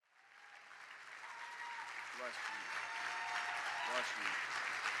Bless you. Bless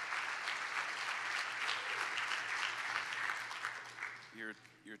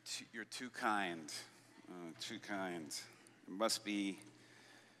you. You're too kind. Too kind. It must be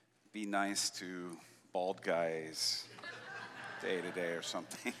nice to bald guys day to day or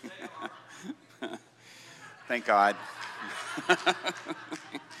something. Thank God.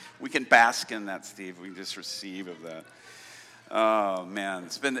 We can bask in that, Steve. We can just receive of that. Oh man,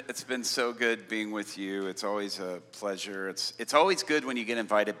 it's been so good being with you. It's always a pleasure. It's always good when you get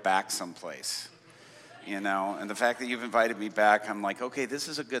invited back someplace, you know. And the fact that you've invited me back, I'm like, okay, this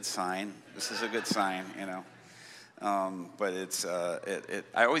is a good sign. This is a good sign, you know. But it's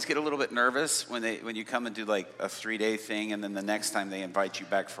I always get a little bit nervous when you come and do like a 3-day thing, and then the next time they invite you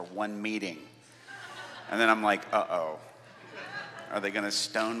back for one meeting, and then I'm like, uh-oh, are they going to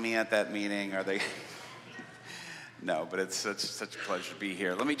stone me at that meeting? Are they? No, but it's such a pleasure to be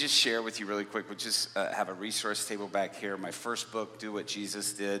here. Let me just share with you really quick. We'll just have a resource table back here. My first book, Do What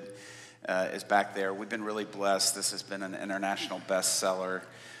Jesus Did, is back there. We've been really blessed. This has been an international bestseller,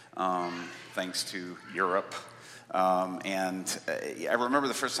 thanks to Europe. And I remember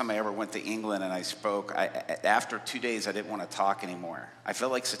the first time I ever went to England and I spoke. After 2 days, I didn't want to talk anymore. I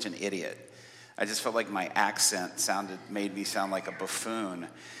felt like such an idiot. I just felt like my accent made me sound like a buffoon.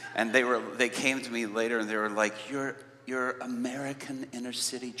 And they came to me later and they were like, your American inner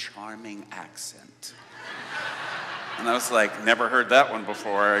city charming accent. And I was like, never heard that one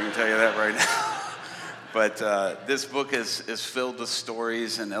before, I can tell you that right now. But this book is filled with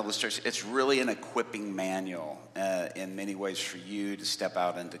stories and illustrations. It's really an equipping manual in many ways for you to step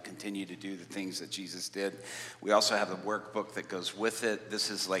out and to continue to do the things that Jesus did. We also have a workbook that goes with it.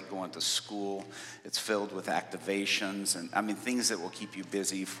 This is like going to school. It's filled with activations and things that will keep you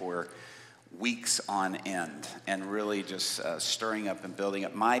busy for weeks on end, and really just stirring up and building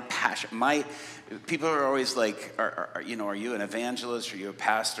up. My passion, people are always like, are you an evangelist? Are you a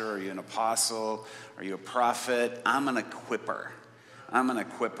pastor? Are you an apostle? Are you a prophet? I'm an equipper.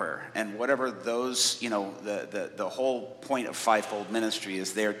 And whatever those, the whole point of fivefold ministry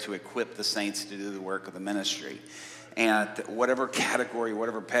is there to equip the saints to do the work of the ministry. And whatever category,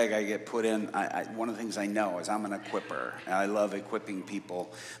 whatever peg I get put in, one of the things I know is I'm an equipper. And I love equipping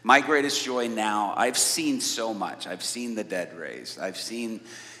people. My greatest joy now, I've seen so much. I've seen the dead raised. I've seen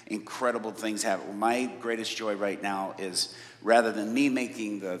incredible things happen. My greatest joy right now is, rather than me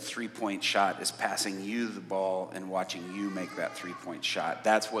making the 3-point shot, is passing you the ball and watching you make that 3-point shot.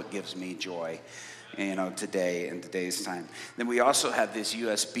 That's what gives me joy, today in today's time. Then we also have these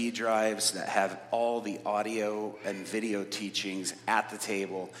USB drives that have all the audio and video teachings at the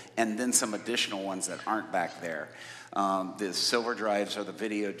table, and then some additional ones that aren't back there. The silver drives are the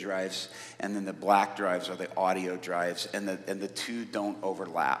video drives, and then the black drives are the audio drives, and the two don't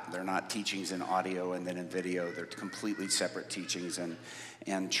overlap. They're not teachings in audio and then in video. They're completely separate teachings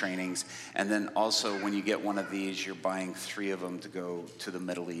and trainings. And then also, when you get one of these, you're buying 3 of them to go to the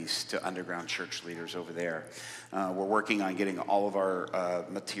Middle East, to underground church leaders over there. We're working on getting all of our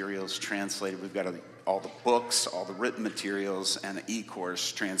materials translated. We've got all the books, all the written materials, and an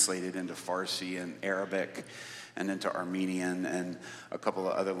e-course translated into Farsi and Arabic, and into Armenian and a couple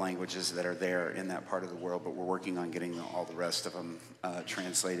of other languages that are there in that part of the world, but we're working on getting all the rest of them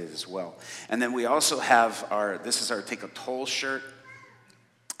translated as well. And then we also have this is our Take a Toll shirt.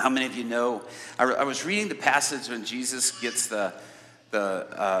 How many of you know, I was reading the passage when Jesus gets the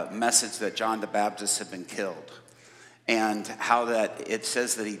message that John the Baptist had been killed. And how that it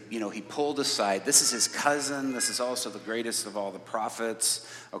says that he pulled aside. This is his cousin. This is also the greatest of all the prophets,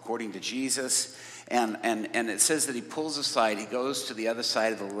 according to Jesus. And it says that he pulls aside. He goes to the other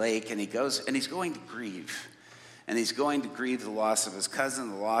side of the lake, and he's going to grieve. And he's going to grieve the loss of his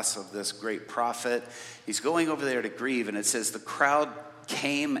cousin, the loss of this great prophet. He's going over there to grieve, and it says the crowd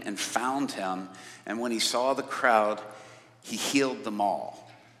came and found him. And when he saw the crowd, he healed them all.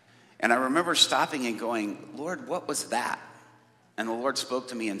 And I remember stopping and going, Lord, what was that? And the Lord spoke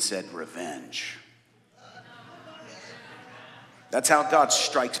to me and said, revenge. That's how God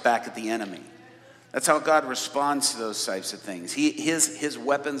strikes back at the enemy. That's how God responds to those types of things. His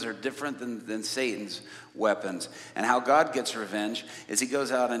weapons are different than Satan's weapons. And how God gets revenge is he goes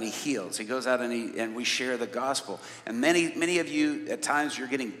out and he heals. He goes out and we share the gospel. And many of you, at times, you're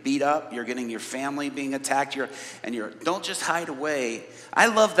getting beat up. You're getting your family being attacked. Don't just hide away. I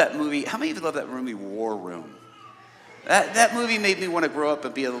love that movie. How many of you love that movie, War Room? That movie made me want to grow up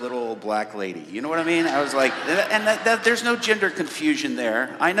and be a little old black lady. You know what I mean? I was like, and there's no gender confusion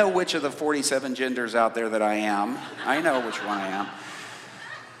there. I know which of the 47 genders out there that I am. I know which one I am.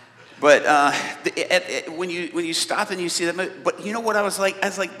 But when you stop and you see that movie, but you know what I was like? I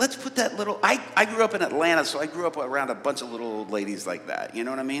was like, let's put that little, I grew up in Atlanta, so I grew up around a bunch of little old ladies like that, you know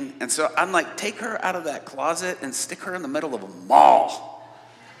what I mean? And so I'm like, take her out of that closet and stick her in the middle of a mall.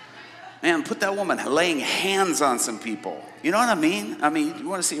 Man, put that woman laying hands on some people. You know what I mean? I mean, you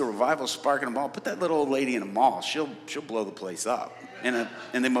want to see a revival spark in a mall, put that little old lady in a mall. She'll blow the place up in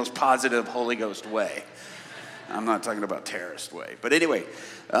the most positive Holy Ghost way. I'm not talking about terrorist way. But anyway,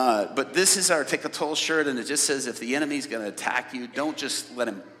 but this is our Take a Toll shirt, and it just says, if the enemy's going to attack you, don't just let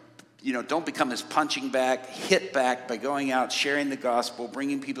him, don't become his punching bag, hit back by going out, sharing the gospel,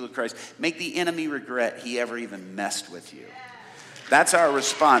 bringing people to Christ. Make the enemy regret he ever even messed with you. That's our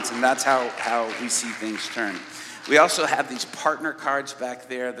response, and that's how we see things turn. We also have these partner cards back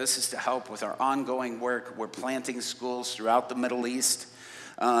there. This is to help with our ongoing work. We're planting schools throughout the Middle East.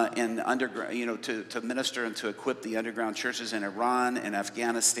 And underground, to minister and to equip the underground churches in Iran and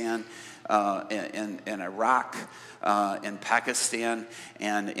Afghanistan, in Iraq, in Pakistan,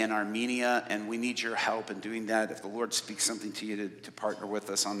 and in Armenia. And we need your help in doing that. If the Lord speaks something to you to partner with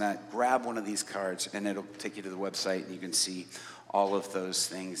us on that, grab one of these cards, and it'll take you to the website, and you can see all of those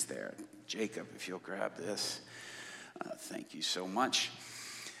things there. Jacob, if you'll grab this. Thank you so much.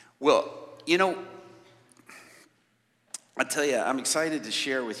 Well, I tell you, I'm excited to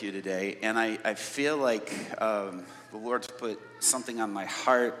share with you today, and I feel like the Lord's put something on my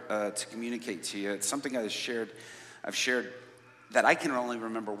heart to communicate to you. It's something I've shared that I can only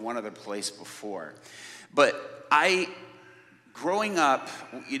remember one other place before. But growing up,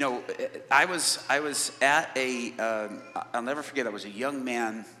 I was at I'll never forget, I was a young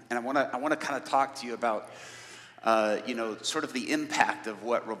man, and I want to kind of talk to you about sort of the impact of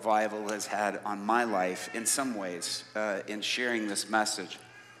what revival has had on my life in some ways in sharing this message.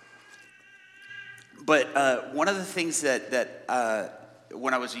 But one of the things that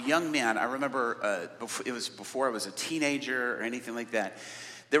when I was a young man, I remember it was before I was a teenager or anything like that,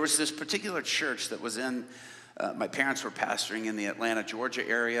 there was this particular church that was in, my parents were pastoring in the Atlanta, Georgia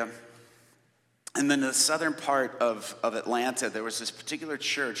area. And then in the southern part of Atlanta, there was this particular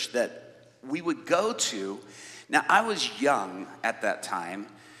church that we would go to. Now, I was young at that time.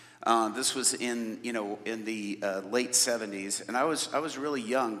 This was in the late 70s, and I was really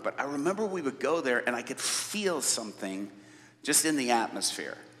young. But I remember we would go there, and I could feel something just in the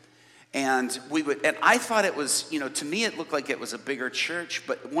atmosphere. And I thought it was, to me, it looked like it was a bigger church.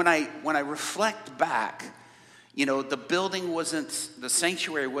 But when I reflect back, the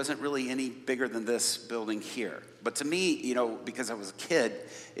sanctuary wasn't really any bigger than this building here. But to me, because I was a kid,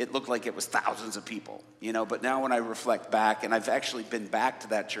 it looked like it was thousands of people, But now when I reflect back, and I've actually been back to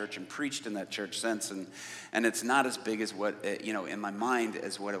that church and preached in that church since, and it's not as big as what, in my mind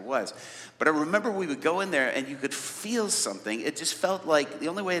as what it was. But I remember we would go in there and you could feel something. It just felt like, the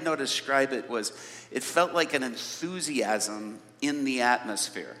only way I know to describe it was, it felt like an enthusiasm in the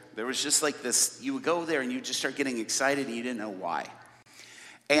atmosphere. There was just like this, you would go there and you just start getting excited and you didn't know why.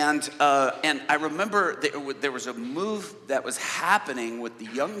 And I remember there was a move that was happening with the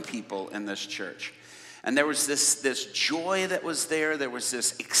young people in this church. And there was this joy that was there. There was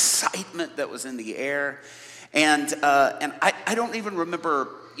this excitement that was in the air. And I don't even remember,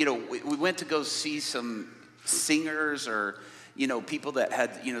 we went to go see some singers or, people that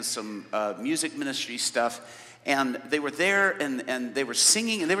had, some music ministry stuff. And they were there and they were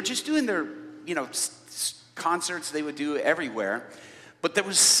singing and they were just doing their, concerts they would do everywhere. But there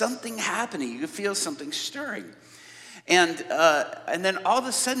was something happening. You could feel something stirring. And then all of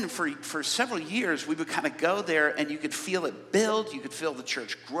a sudden, for several years, we would kind of go there and you could feel it build. You could feel the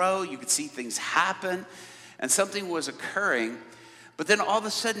church grow. You could see things happen. And something was occurring. But then all of a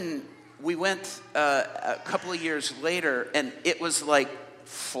sudden, we went a couple of years later and it was like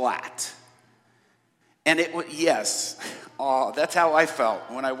flat. And it was, yes, that's how I felt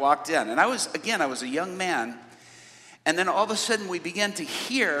when I walked in. And I was a young man. And then all of a sudden we began to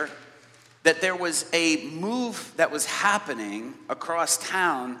hear that there was a move that was happening across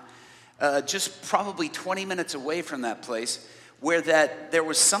town, just probably 20 minutes away from that place, where that there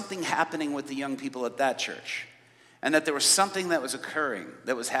was something happening with the young people at that church. And that there was something that was occurring,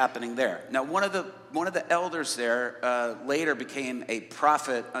 that was happening there. Now, one of the elders there later became a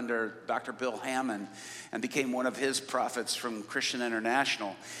prophet under Dr. Bill Hammond and became one of his prophets from Christian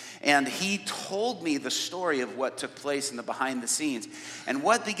International. And he told me the story of what took place in the behind the scenes. And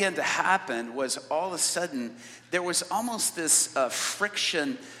what began to happen was all of a sudden, there was almost this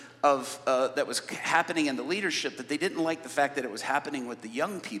friction of that was happening in the leadership, that they didn't like the fact that it was happening with the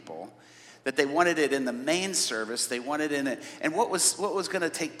young people, that they wanted it in the main service, they wanted in it. And what was going to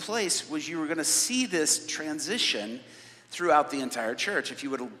take place was you were going to see this transition throughout the entire church if you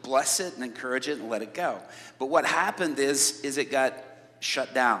would bless it and encourage it and let it go. But what happened is it got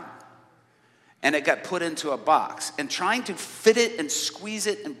shut down. And it got put into a box. And trying to fit it and squeeze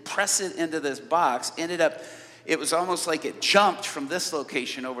it and press it into this box ended up, it was almost like it jumped from this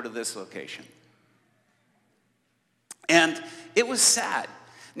location over to this location. And it was sad.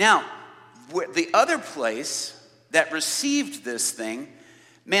 Now, the other place that received this thing,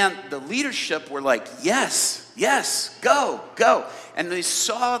 man, the leadership were like, yes, yes, go, go. And they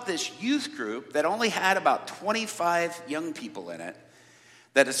saw this youth group that only had about 25 young people in it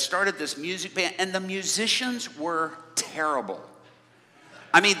that had started this music band, and the musicians were terrible.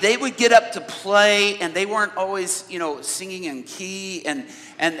 I mean, they would get up to play, and they weren't always, singing in key, and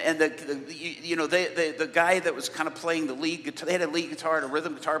the guy that was kind of playing the lead guitar, they had a lead guitar and a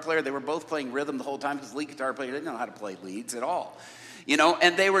rhythm guitar player. They were both playing rhythm the whole time because the lead guitar player didn't know how to play leads at all,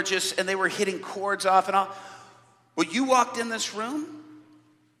 and they were hitting chords off and on. Well, you walked in this room,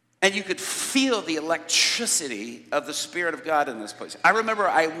 and you could feel the electricity of the Spirit of God in this place. I remember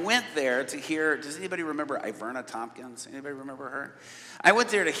I went there to hear, does anybody remember Iverna Tompkins? Anybody remember her? I went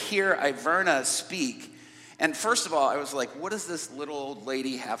there to hear Iverna speak. And first of all, I was like, what does this little old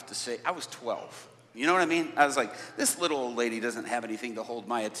lady have to say? I was 12. You know what I mean? I was like, this little old lady doesn't have anything to hold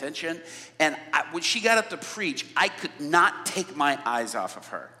my attention. And when she got up to preach, I could not take my eyes off of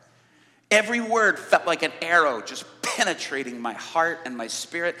her. Every word felt like an arrow just penetrating my heart and my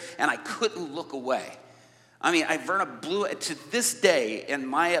spirit, and I couldn't look away. I mean, Iverna blew it. To this day, in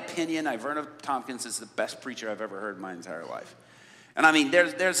my opinion, Iverna Tompkins is the best preacher I've ever heard in my entire life. And I mean,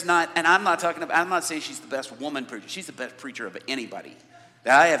 there's not, and I'm not saying she's the best woman preacher. She's the best preacher of anybody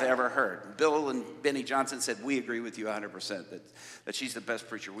that I have ever heard. Bill and Benny Johnson said, we agree with you 100% that she's the best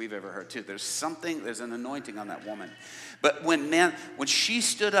preacher we've ever heard too. There's an anointing on that woman. But when she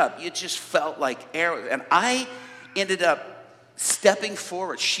stood up, it just felt like arrows. And I ended up stepping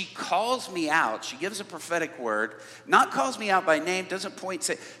forward. She calls me out. She gives a prophetic word, not calls me out by name, doesn't point,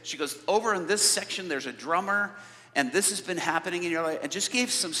 she goes, over in this section, there's a drummer, and this has been happening in your life, and just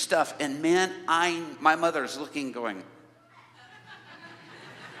gave some stuff. And man, my mother's looking, going,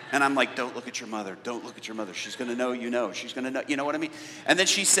 and I'm like, don't look at your mother. Don't look at your mother. She's going to know you know. She's going to know. You know what I mean? And then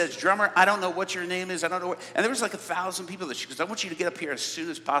she says, drummer, I don't know what your name is. I don't know what. And there was like 1,000 people there. She goes, I want you to get up here as soon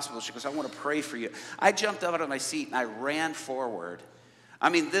as possible. She goes, I want to pray for you. I jumped up out of my seat and I ran forward. I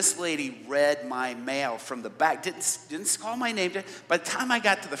mean, this lady read my mail from the back. Didn't call my name. By the time I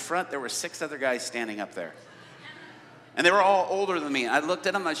got to the front, there were 6 other guys standing up there. And they were all older than me. I looked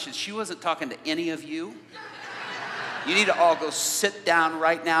at them and I said, she wasn't talking to any of you. You need to all go sit down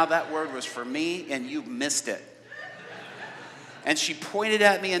right now. That word was for me, and you missed it. And she pointed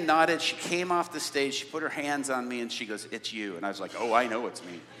at me and nodded. She came off the stage. She put her hands on me, and she goes, it's you. And I was like, oh, I know it's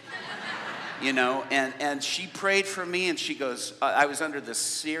me. And she prayed for me, and she goes, I was under this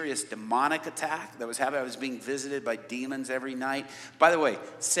serious demonic attack that was happening. I was being visited by demons every night. By the way,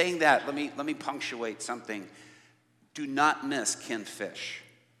 saying that, let me punctuate something. Do not miss Ken Fish.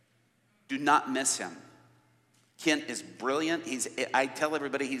 Do not miss him. Ken is brilliant. I tell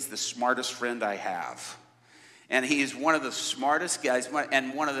everybody he's the smartest friend I have. And he's one of the smartest guys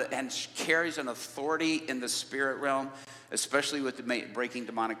and carries an authority in the spirit realm, especially with the breaking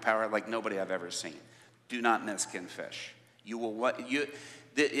demonic power like nobody I've ever seen. Do not miss Ken Fish. It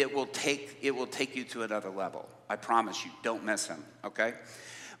will take you to another level. I promise you. Don't miss him, okay?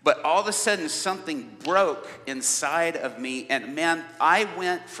 But all of a sudden, something broke inside of me. And man, I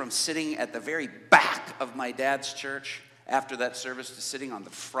went from sitting at the very back of my dad's church after that service to sitting on the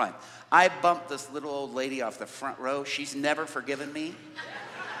front. I bumped this little old lady off the front row. She's never forgiven me.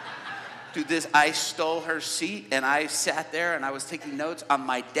 I stole her seat, and I sat there, and I was taking notes on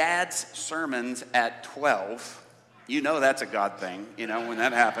my dad's sermons at 12. You know that's a God thing, when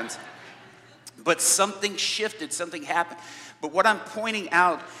that happens. But something shifted, something happened. But what I'm pointing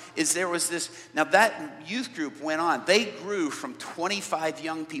out is there was this, now that youth group went on. They grew from 25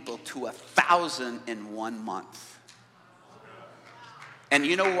 young people to 1,000 in 1 month. And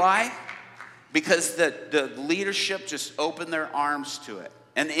you know why? Because the leadership just opened their arms to it.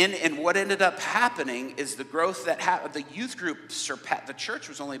 And what ended up happening is the growth that happened, the youth group surpassed, the church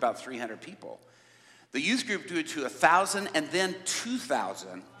was only about 300 people. The youth group grew to 1,000 and then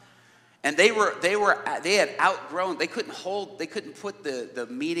 2,000. And they had outgrown. They couldn't put the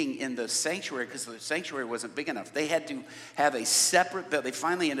meeting in the sanctuary because the sanctuary wasn't big enough. They had to have a separate building. They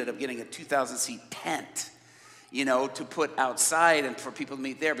finally ended up getting a 2,000-seat tent, to put outside and for people to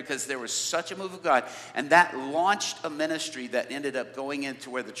meet there because there was such a move of God. And that launched a ministry that ended up going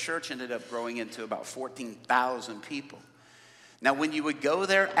into where the church ended up growing into about 14,000 people. Now, when you would go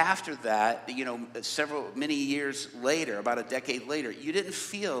there after that, many years later, about a decade later, you didn't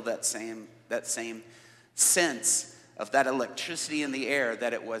feel that same sense of that electricity in the air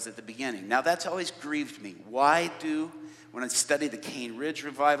that it was at the beginning. Now, that's always grieved me. When I study the Cane Ridge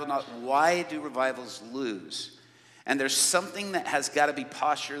revival, why do revivals lose? And there's something that has got to be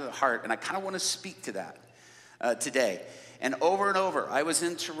posture of the heart, and I kind of want to speak to that today. And over, I was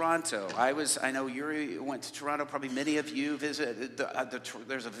in Toronto. I know Yuri went to Toronto, probably many of you visited.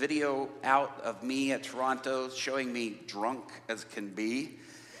 There's a video out of me at Toronto showing me drunk as can be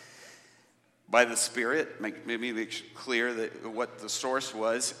by the Spirit. Make clear what the source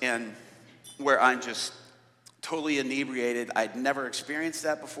was, and where I'm just totally inebriated. I'd never experienced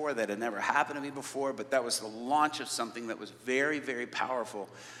that before. That had never happened to me before, but that was the launch of something that was very, very powerful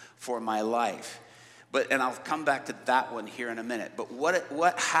for my life. And I'll come back to that one here in a minute. But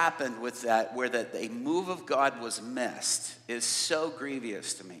what happened with that, where a move of God was missed, is so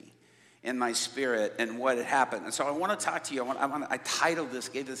grievous to me in my spirit and what had happened. And so I want to talk to you. I titled this,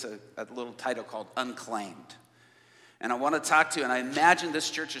 gave this a little title called Unclaimed. And I want to talk to you, and I imagine this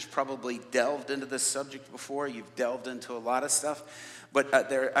church has probably delved into this subject before. You've delved into a lot of stuff. But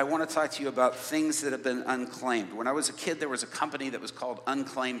I want to talk to you about things that have been unclaimed. When I was a kid, there was a company that was called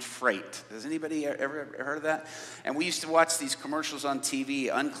Unclaimed Freight. Has anybody ever heard of that? And we used to watch these commercials on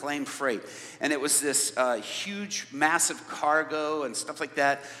TV, Unclaimed Freight. And it was this huge, massive cargo and stuff like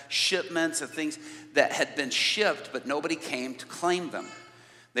that, shipments of things that had been shipped, but nobody came to claim them.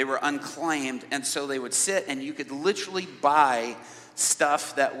 They were unclaimed, and so they would sit, and you could literally buy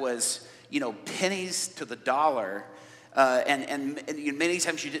stuff that was, pennies to the dollar. And many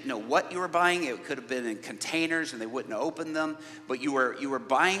times you didn't know what you were buying. It could have been in containers and they wouldn't open them. But you were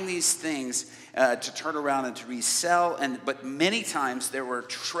buying these things to turn around and to resell. But many times there were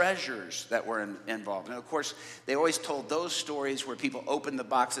treasures that were involved. And of course, they always told those stories where people opened the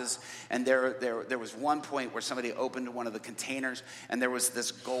boxes. And there was one point where somebody opened one of the containers and there was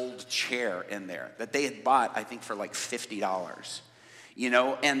this gold chair in there that they had bought, I think, for like $50.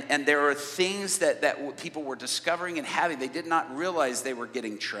 And there are things that people were discovering and having. They did not realize they were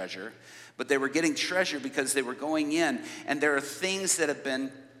getting treasure, but they were getting treasure because they were going in. And there are things that have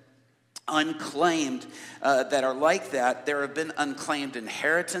been unclaimed that are like that. There have been unclaimed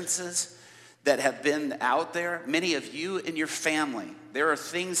inheritances that have been out there. Many of you in your family, there are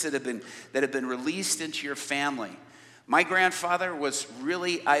things that have been released into your family. My grandfather was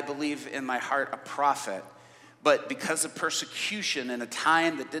really, I believe in my heart, a prophet. But because of persecution in a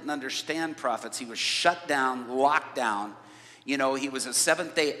time that didn't understand prophets, he was shut down, locked down. He was a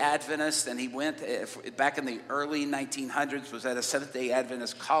Seventh-day Adventist, and he went, back in the early 1900s, was at a Seventh-day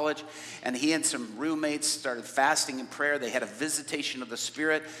Adventist college, and he and some roommates started fasting and prayer. They had a visitation of the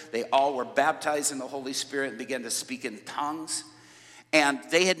Spirit. They all were baptized in the Holy Spirit and began to speak in tongues. And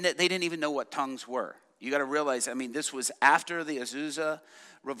they didn't even know what tongues were. You got to realize, this was after the Azusa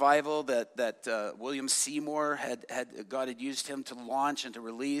revival that William Seymour God had used him to launch and to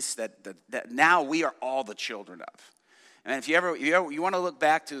release, that now we are all the children of. And if you want to look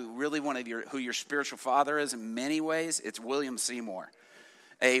back to really who your spiritual father is in many ways, it's William Seymour.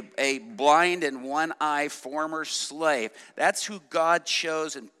 A blind and one-eye former slave. That's who God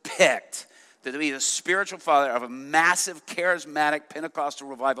chose and picked to be the spiritual father of a massive charismatic Pentecostal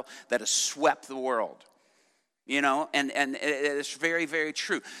revival that has swept the world. And it's very, very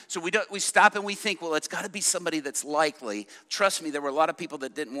true. So we stop and we think, well, it's got to be somebody that's likely. Trust me, there were a lot of people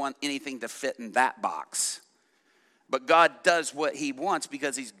that didn't want anything to fit in that box. But God does what he wants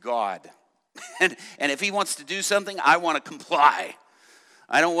because he's God. And if he wants to do something, I want to comply.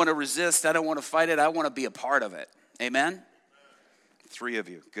 I don't want to resist. I don't want to fight it. I want to be a part of it. Amen? 3 of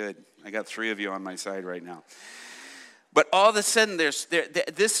you. Good. I got 3 of you on my side right now. But all of a sudden,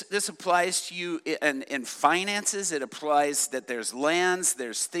 this applies to you in finances. It applies that there's lands,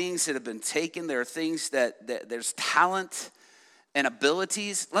 there's things that have been taken. There are things that there's talent and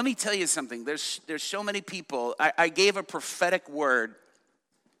abilities. Let me tell you something. There's so many people. I gave a prophetic word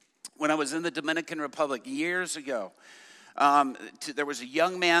when I was in the Dominican Republic years ago. There was a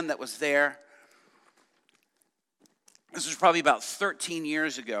young man that was there. This was probably about 13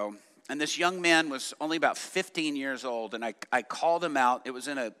 years ago. And this young man was only about 15 years old, and I called him out.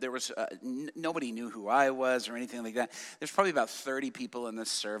 Nobody knew who I was or anything like that. There's probably about 30 people in this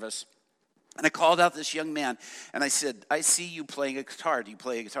service. And I called out this young man, and I said, I see you playing a guitar. Do you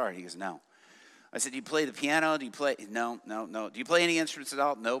play a guitar? He goes, no. I said, do you play the piano? Do you play? No. Do you play any instruments at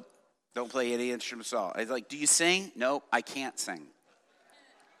all? Nope. Don't play any instruments at all. I was like, do you sing? No, I can't sing.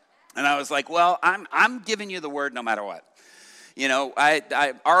 And I was like, well, I'm giving you the word no matter what.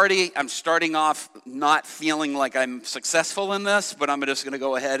 I'm starting off not feeling like I'm successful in this, but I'm just going to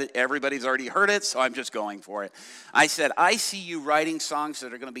go ahead. Everybody's already heard it, so I'm just going for it. I said, I see you writing songs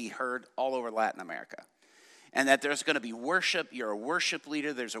that are going to be heard all over Latin America. And that there's going to be worship. You're a worship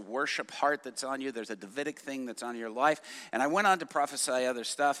leader. There's a worship heart that's on you. There's a Davidic thing that's on your life. And I went on to prophesy other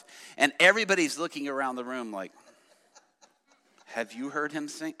stuff. And everybody's looking around the room like, have you heard him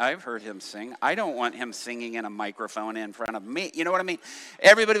sing? I've heard him sing. I don't want him singing in a microphone in front of me. You know what I mean?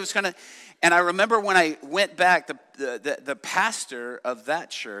 Everybody was kind of, and I remember when I went back, the pastor of that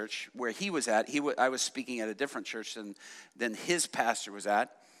church where he was at, I was speaking at a different church than his pastor was at.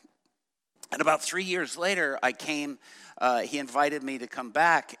 And about 3 years later, I came, he invited me to come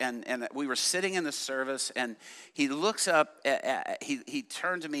back, and we were sitting in the service, and he looks up, he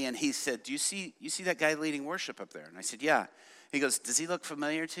turned to me, and he said, you see that guy leading worship up there? And I said, yeah. He goes, does he look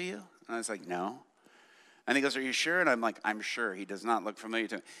familiar to you? And I was like, no. And he goes, are you sure? And I'm like, I'm sure. He does not look familiar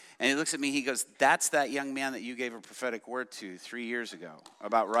to me. And he looks at me, he goes, that's that young man that you gave a prophetic word to 3 years ago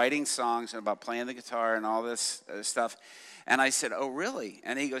about writing songs and about playing the guitar and all this stuff. And I said, oh, really?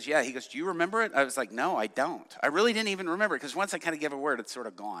 And he goes, yeah. He goes, do you remember it? I was like, no, I don't. I really didn't even remember it because once I kind of give a word, it's sort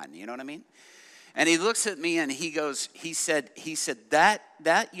of gone. You know what I mean? And he looks at me and he said,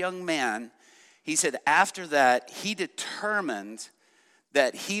 that young man, he said, after that, he determined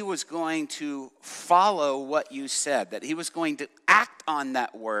that he was going to follow what you said, that he was going to act on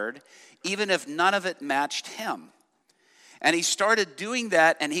that word, even if none of it matched him. And he started doing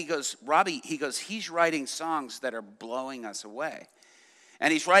that, and he goes, Robbie, he's writing songs that are blowing us away.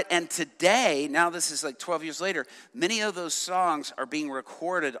 And he's right. And today, now this is like 12 years later, many of those songs are being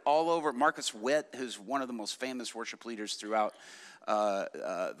recorded all over. Marcus Witt, who's one of the most famous worship leaders throughout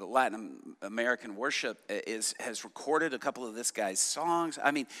the Latin American worship, has recorded a couple of this guy's songs.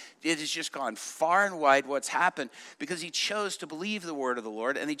 I mean, it has just gone far and wide what's happened because he chose to believe the word of the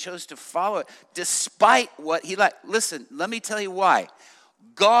Lord and he chose to follow it despite what he liked. Listen, let me tell you why.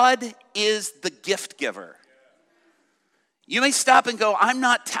 God is the gift giver. You may stop and go, I'm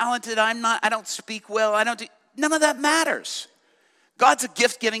not talented, I don't speak well, none of that matters. God's a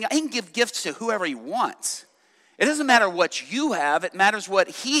gift giving, he can give gifts to whoever he wants. It doesn't matter what you have, it matters what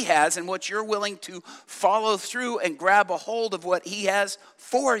he has and what you're willing to follow through and grab a hold of what he has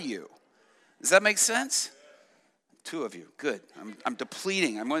for you. Does that make sense? 2 of you, good. I'm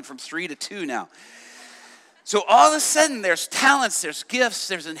depleting, I went from 3 to 2 now. So all of a sudden, there's talents, there's gifts,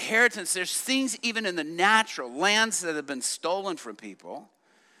 there's inheritance, there's things even in the natural, lands that have been stolen from people,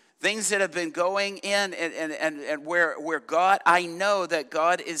 things that have been going in and where God, I know that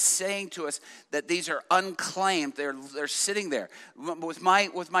God is saying to us that these are unclaimed. They're sitting there. With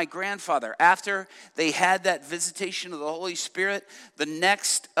my grandfather, after they had that visitation of the Holy Spirit, the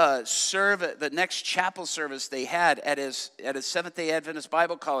next the next chapel service they had at his Seventh-day Adventist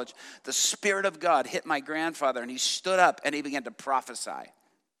Bible College, the Spirit of God hit my grandfather and he stood up and he began to prophesy.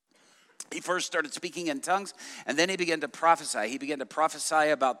 He first started speaking in tongues, and then he began to prophesy. He began to prophesy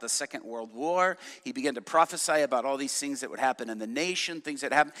about the Second World War. He began to prophesy about all these things that would happen in the nation, things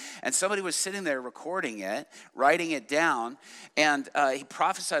that happened. And somebody was sitting there recording it, writing it down, and he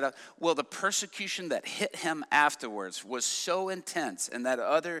prophesied, well, the persecution that hit him afterwards was so intense, and that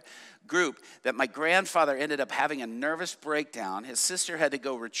other group that my grandfather ended up having a nervous breakdown. His sister had to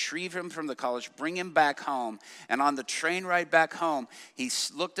go retrieve him from the college, bring him back home. And on the train ride back home, he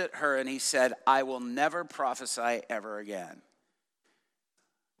looked at her and he said, I will never prophesy ever again.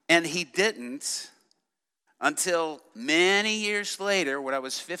 And he didn't until many years later, when I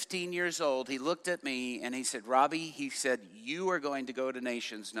was 15 years old, he looked at me and he said, Robbie, he said, you are going to go to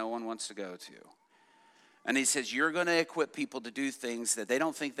nations no one wants to go to. And he says, you're going to equip people to do things that they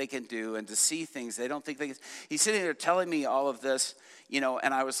don't think they can do and to see things they don't think they can. He's sitting there telling me all of this, and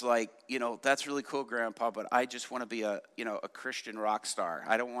I was like, that's really cool, Grandpa, but I just want to be a Christian rock star.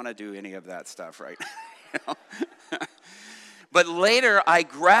 I don't want to do any of that stuff right now. But later, I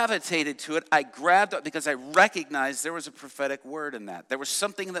gravitated to it. I grabbed it because I recognized there was a prophetic word in that. There was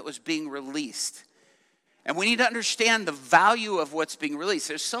something that was being released. And we need to understand the value of what's being released.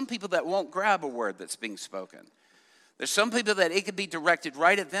 There's some people that won't grab a word that's being spoken. There's some people that it could be directed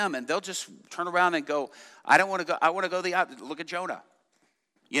right at them, and they'll just turn around and go, I don't want to go, I want to go the opposite. Look at Jonah.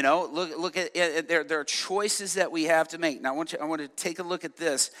 Look at it. There are choices that we have to make. Now, I want to take a look at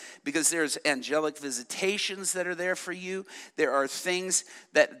this because there's angelic visitations that are there for you. There are things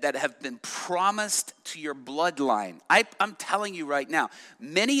that have been promised to your bloodline. I'm telling you right now,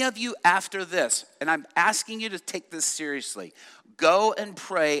 many of you after this, and I'm asking you to take this seriously, go and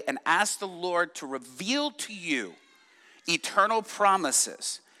pray and ask the Lord to reveal to you eternal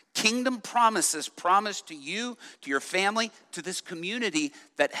promises, Kingdom promises promised to you, to your family, to this community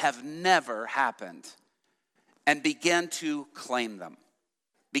that have never happened. And begin to claim them.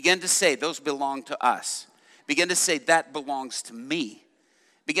 Begin to say, those belong to us. Begin to say, that belongs to me.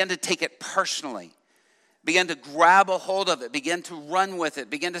 Begin to take it personally. Begin to grab a hold of it. Begin to run with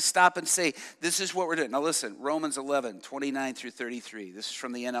it. Begin to stop and say, this is what we're doing. Now listen, Romans 11, 29 through 33. This is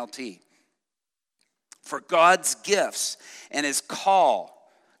from the NLT. For God's gifts and his call.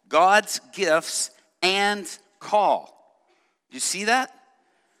 God's gifts and call. You see that?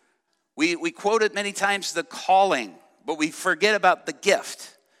 We quote it many times, the calling, but we forget about the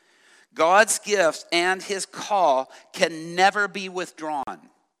gift. God's gift and his call can never be withdrawn.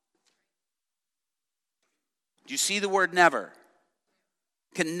 Do you see the word never?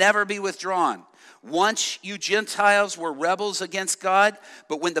 Can never be withdrawn. Once you Gentiles were rebels against God,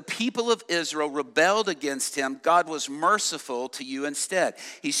 but when the people of Israel rebelled against him, God was merciful to you instead.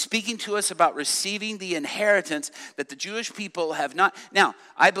 He's speaking to us about receiving the inheritance that the Jewish people have not. Now,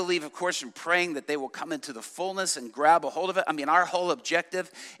 I believe, of course, in praying that they will come into the fullness and grab a hold of it. I mean, our whole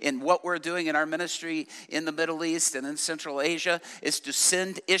objective in what we're doing in our ministry in the Middle East and in Central Asia is to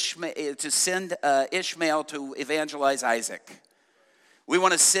send Ishmael to evangelize Isaac. We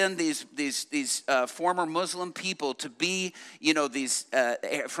want to send these former Muslim people to be, these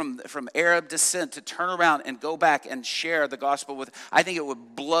from Arab descent to turn around and go back and share the gospel with. I think it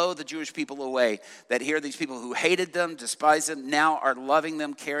would blow the Jewish people away that here these people who hated them, despised them, now are loving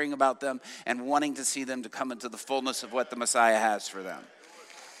them, caring about them, and wanting to see them to come into the fullness of what the Messiah has for them.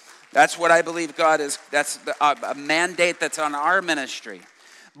 That's what I believe God is. That's a mandate that's on our ministry.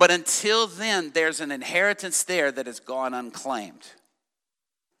 But until then, there's an inheritance there that has gone unclaimed.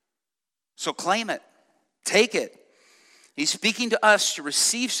 So claim it. Take it. He's speaking to us to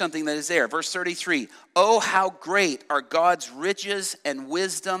receive something that is there. Verse 33, oh, how great are God's riches and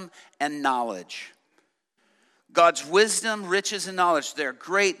wisdom and knowledge. God's wisdom, riches, and knowledge, they're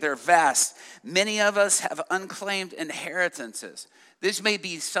great, they're vast. Many of us have unclaimed inheritances. This may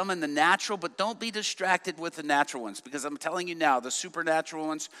be some in the natural, but don't be distracted with the natural ones, because I'm telling you now, the supernatural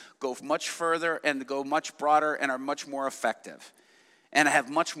ones go much further and go much broader and are much more effective and have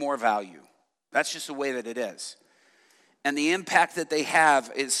much more value. That's just the way that it is. And the impact that they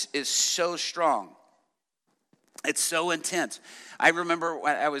have is so strong. It's so intense. I remember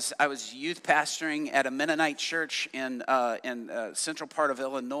when I was youth pastoring at a Mennonite church in central part of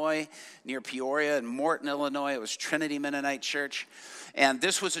Illinois, near Peoria, in Morton, Illinois. It was Trinity Mennonite Church. And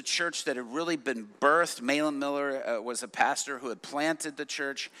this was a church that had really been birthed. Malin Miller was a pastor who had planted the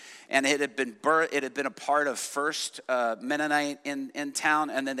church, and it had been a part of First Mennonite in town,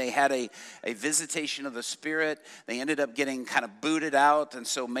 and then they had a visitation of the Spirit. They ended up getting kind of booted out, and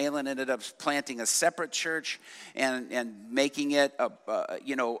so Malin ended up planting a separate church and making it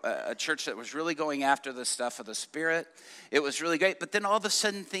a church that was really going after the stuff of the Spirit. It was really great, but then all of a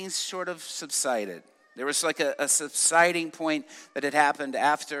sudden things sort of subsided. There was like a subsiding point that had happened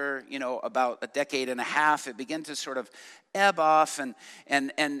after, about a decade and a half. It began to sort of ebb off. And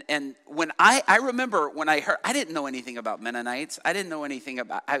when I remember when I heard, I didn't know anything about Mennonites. I didn't know anything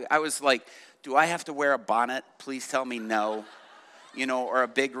about, I was like, do I have to wear a bonnet? Please tell me no. Or a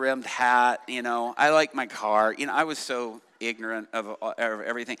big rimmed hat. I like my car. I was so ignorant of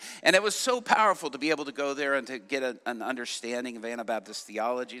everything. And it was so powerful to be able to go there and to get an understanding of Anabaptist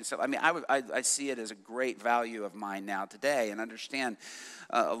theology and stuff. I mean, I see it as a great value of mine now today, and understand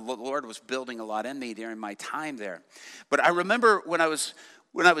the Lord was building a lot in me during my time there. But I remember when I was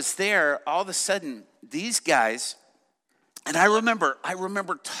there, all of a sudden, these guys. And I remember,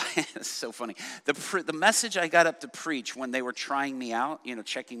 it's so funny, the message I got up to preach when they were trying me out,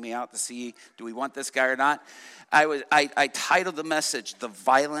 checking me out to see, do we want this guy or not? I titled the message, "The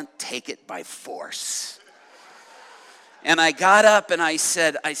Violent Take It by Force." And I got up and I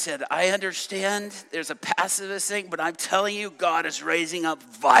said, I understand there's a pacifist thing, but I'm telling you, God is raising up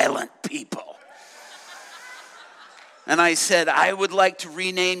violent people. And I said, I would like to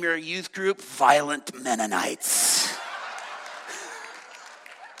rename your youth group Violent Mennonites.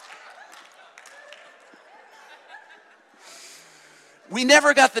 We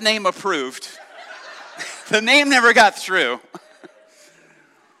never got the name approved. The name never got through.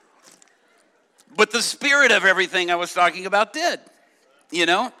 But the spirit of everything I was talking about did.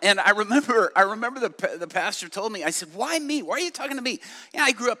 And I remember the pastor told me, I said, why me? Why are you talking to me? Yeah,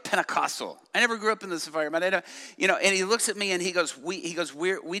 I grew up Pentecostal. I never grew up in this environment. And he looks at me and he goes,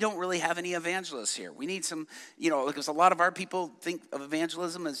 we don't really have any evangelists here. We need some, because a lot of our people think of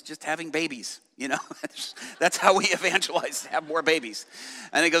evangelism as just having babies. That's how we evangelize, have more babies.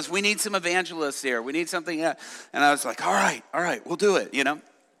 And he goes, we need some evangelists here. We need something. And I was like, all right, we'll do it,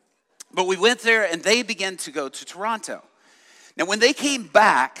 But we went there, and they began to go to Toronto. Now, when they came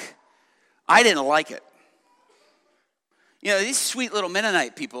back, I didn't like it. You know, these sweet little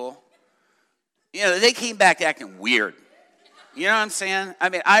Mennonite people, you know, they came back acting weird. You know what I'm saying? I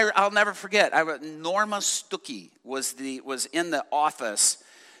mean, I'll never forget. Norma Stuckey was in the office.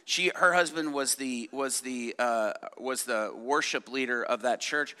 Her husband was the worship leader of that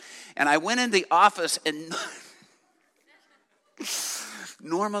church, and I went in the office, and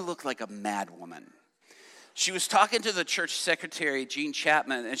Norma looked like a mad woman. She was talking to the church secretary, Jean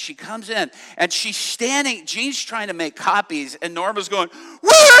Chapman, and she comes in, and she's standing, Jean's trying to make copies, and Norma's going,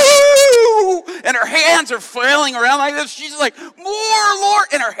 woo! And her hands are flailing around like this. She's like, more, Lord!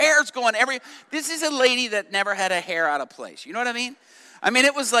 And her hair's going this is a lady that never had a hair out of place. You know what I mean? I mean,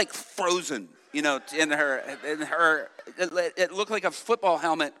 it was like frozen, you know, it looked like a football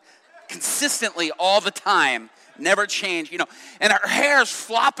helmet consistently all the time. Never changed, you know. And her hair's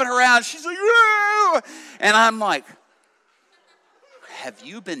flopping around. She's like, woo! And I'm like, have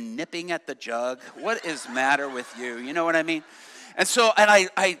you been nipping at the jug? What is the matter with you? You know what I mean? And so, and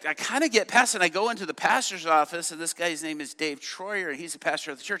I kind of get past it. I go into the pastor's office, and this guy's name is Dave Troyer, and he's the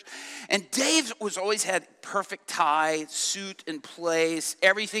pastor of the church. And Dave always had perfect tie, suit in place,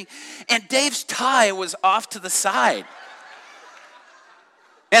 everything. And Dave's tie was off to the side.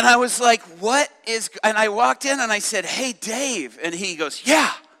 And I was like, and I walked in and I said, hey, Dave. And he goes,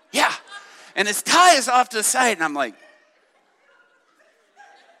 yeah. And his tie is off to the side. And I'm like,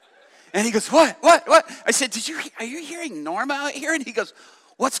 and he goes, what? I said, are you hearing Norma out here? And he goes,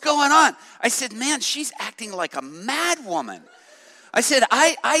 what's going on? I said, man, she's acting like a mad woman. I said,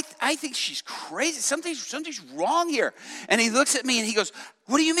 I think she's crazy. Something's wrong here. And he looks at me and he goes,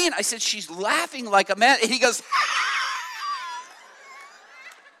 what do you mean? I said, she's laughing like a mad. And he goes,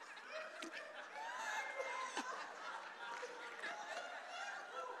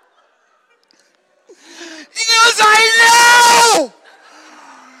 I know!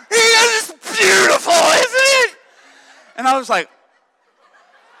 It's beautiful, isn't it? And I was like,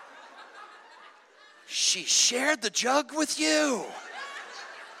 she shared the jug with you.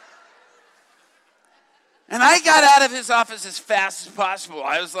 And I got out of his office as fast as possible.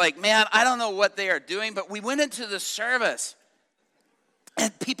 I was like, man, I don't know what they are doing, but we went into the service,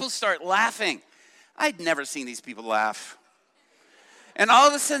 and people start laughing. I'd never seen these people laugh. And all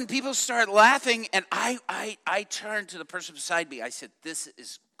of a sudden, people start laughing, and I turned to the person beside me. I said, this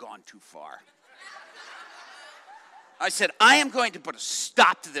has gone too far. I said, I am going to put a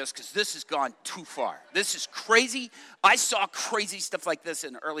stop to this because this has gone too far. This is crazy. I saw crazy stuff like this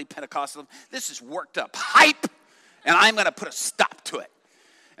in early Pentecostalism. This is worked up hype, and I'm going to put a stop to it.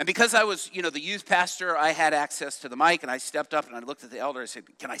 And because I was, the youth pastor, I had access to the mic, and I stepped up, and I looked at the elder. I said,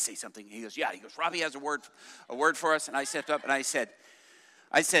 can I say something? He goes, yeah. He goes, Robbie has a word for us. And I stepped up, and I said,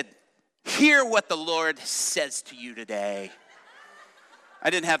 hear what the Lord says to you today. I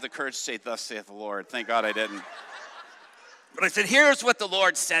didn't have the courage to say, thus saith the Lord. Thank God I didn't. But I said, here's what the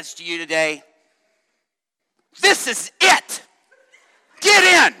Lord says to you today. This is it.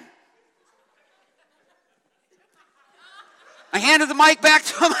 Get in. I handed the mic back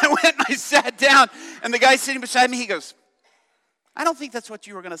to him. I went and I sat down. And the guy sitting beside me, he goes, I don't think that's what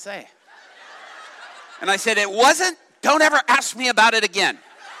you were going to say. And I said, it wasn't? Don't ever ask me about it again.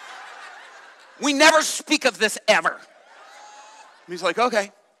 We never speak of this ever. And he's like,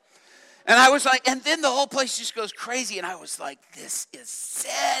 okay. And I was like, and then the whole place just goes crazy. And I was like, this is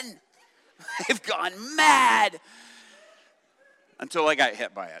sin. I've gone mad. Until I got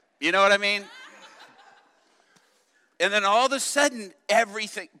hit by it. You know what I mean? And then all of a sudden,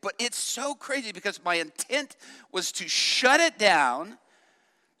 everything, but it's so crazy because my intent was to shut it down,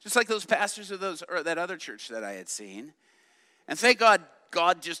 just like those pastors of or that other church that I had seen. And thank God,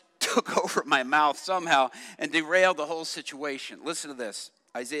 God just took over my mouth somehow and derailed the whole situation. Listen to this.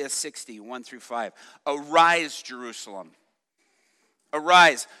 Isaiah 60, 1-5. Arise, Jerusalem.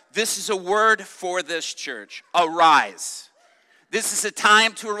 Arise. This is a word for this church. Arise. This is a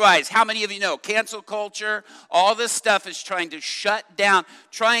time to arise. How many of you know cancel culture, all this stuff is trying to shut down,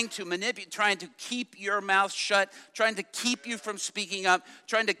 trying to manipulate, trying to keep your mouth shut, trying to keep you from speaking up,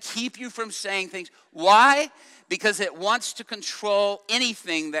 trying to keep you from saying things. Why? Because it wants to control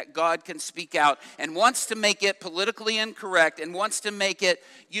anything that God can speak out and wants to make it politically incorrect and wants to make it,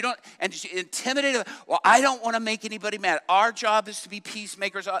 and intimidate. Well, I don't want to make anybody mad. Our job is to be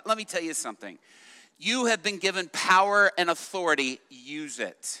peacemakers. Let me tell you something. You have been given power and authority. Use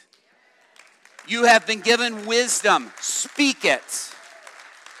it. You have been given wisdom. Speak it.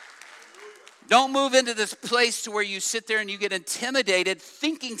 Don't move into this place to where you sit there and you get intimidated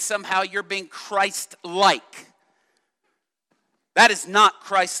thinking somehow you're being Christ-like. That is not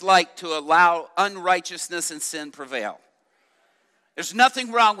Christ-like to allow unrighteousness and sin prevail. There's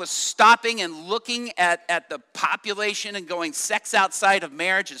nothing wrong with stopping and looking at the population and going, sex outside of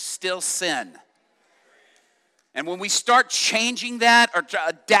marriage is still sin. And when we start changing that or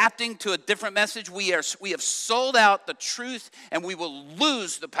adapting to a different message, we have sold out the truth, and we will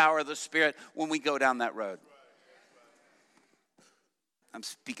lose the power of the Spirit when we go down that road. I'm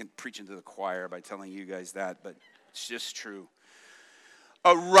preaching to the choir by telling you guys that, but it's just true.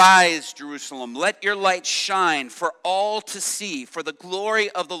 Arise, Jerusalem, let your light shine for all to see, for the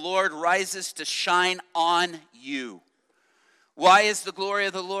glory of the Lord rises to shine on you. Why is the glory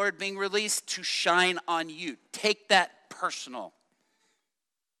of the Lord being released? To shine on you. Take that personal.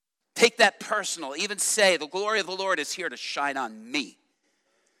 Take that personal. Even say, the glory of the Lord is here to shine on me.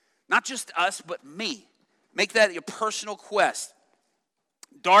 Not just us, but me. Make that your personal quest.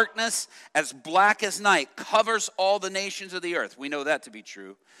 Darkness as black as night covers all the nations of the earth. We know that to be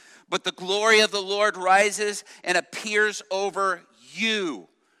true. But the glory of the Lord rises and appears over you.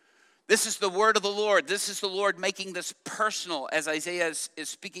 This is the word of the Lord. This is the Lord making this personal as Isaiah is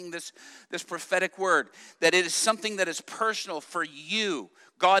speaking this prophetic word. That it is something that is personal for you.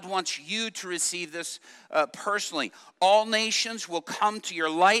 God wants you to receive this personally. All nations will come to your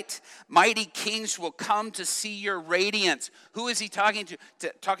light. Mighty kings will come to see your radiance. Who is he talking to?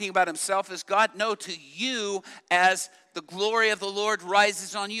 Talking about himself as God? No, to you as the glory of the Lord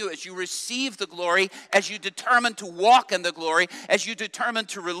rises on you. As you receive the glory, as you determine to walk in the glory, as you determine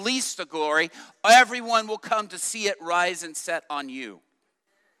to release the glory, everyone will come to see it rise and set on you.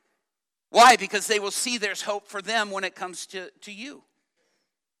 Why? Because they will see there's hope for them when it comes to you.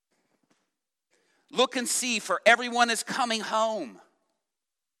 Look and see, for everyone is coming home.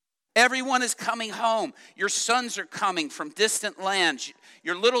 Everyone is coming home. Your sons are coming from distant lands.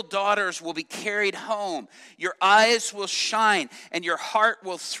 Your little daughters will be carried home. Your eyes will shine, and your heart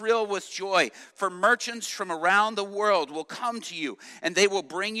will thrill with joy. For merchants from around the world will come to you, and they will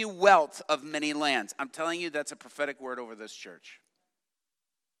bring you wealth of many lands. I'm telling you, that's a prophetic word over this church.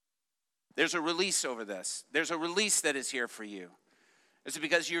 There's a release over this. There's a release that is here for you. Is it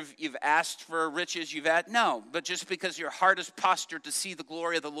because you've asked for riches you've had? No, but just because your heart is postured to see the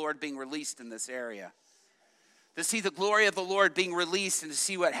glory of the Lord being released in this area. To see the glory of the Lord being released and to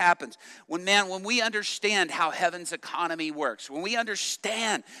see what happens. When we understand how heaven's economy works, when we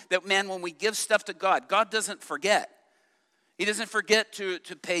understand that, when we give stuff to God, God doesn't forget. He doesn't forget to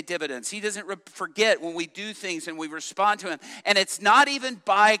pay dividends. He doesn't forget when we do things and we respond to him. And it's not even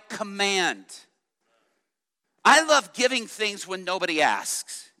by command. I love giving things when nobody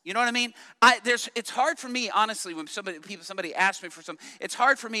asks. You know what I mean? It's hard for me, honestly, when somebody asks me for something. It's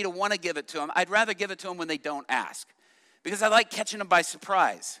hard for me to want to give it to them. I'd rather give it to them when they don't ask, because I like catching them by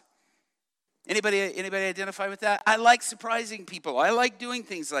surprise. Anybody identify with that? I like surprising people. I like doing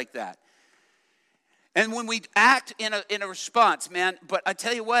things like that. And when we act in a response, but I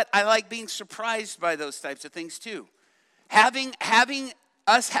tell you what, I like being surprised by those types of things too. Having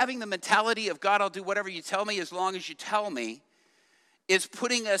the mentality of, God, I'll do whatever you tell me as long as you tell me, is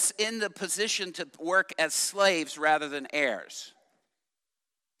putting us in the position to work as slaves rather than heirs.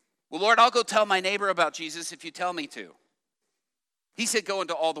 Well, Lord, I'll go tell my neighbor about Jesus if you tell me to. He said go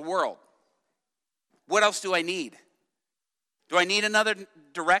into all the world. What else do I need? Do I need another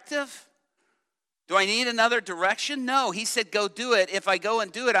directive? Do I need another direction? No, he said go do it. If I go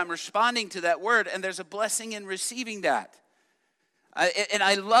and do it, I'm responding to that word, and there's a blessing in receiving that. And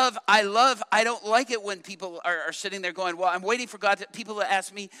I don't like it when people are sitting there going, well, I'm waiting for God. People that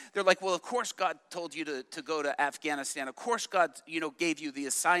ask me, they're like, well, of course God told you to go to Afghanistan. Of course God, gave you the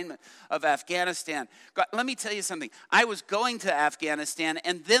assignment of Afghanistan. God, let me tell you something. I was going to Afghanistan,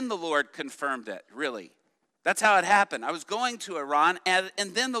 and then the Lord confirmed it, really. That's how it happened. I was going to Iran, and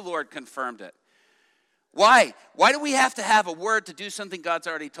then the Lord confirmed it. Why? Why do we have to have a word to do something God's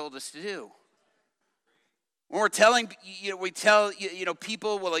already told us to do? When we're telling, we tell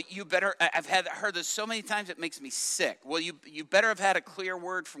people, well, you better, I've heard this so many times it makes me sick. Well, you better have had a clear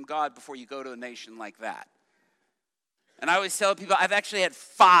word from God before you go to a nation like that. And I always tell people, I've actually had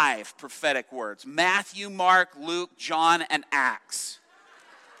 5 prophetic words: Matthew, Mark, Luke, John, and Acts.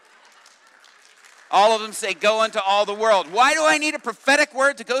 All of them say, go into all the world. Why do I need a prophetic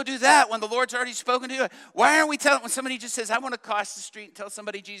word to go do that when the Lord's already spoken to you? Why aren't we telling, when somebody just says, I want to cross the street and tell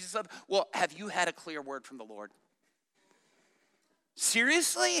somebody Jesus loves? Well, have you had a clear word from the Lord?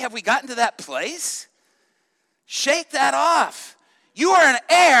 Seriously? Have we gotten to that place? Shake that off. You are an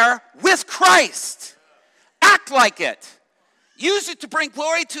heir with Christ. Act like it. Use it to bring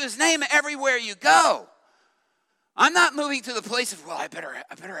glory to his name everywhere you go. I'm not moving to the place of, well, I better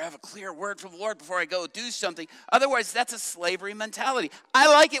have a clear word from the Lord before I go do something. Otherwise, that's a slavery mentality. I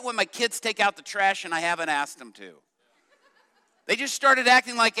like it when my kids take out the trash and I haven't asked them to. They just started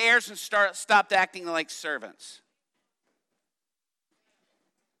acting like heirs and stopped acting like servants.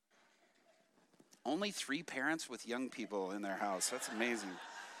 Only 3 parents with young people in their house. That's amazing.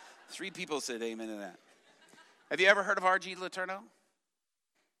 3 people said amen to that. Have you ever heard of R.G. Letourneau?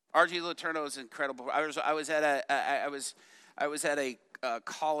 R.G. Letourneau is incredible. I was at a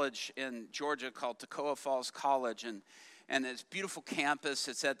college in Georgia called Toccoa Falls College, and this beautiful campus.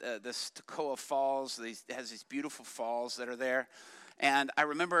 It's at this Toccoa Falls. It has these beautiful falls that are there. And I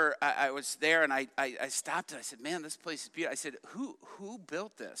remember I was there, and I stopped and I said, "Man, this place is beautiful." I said, "Who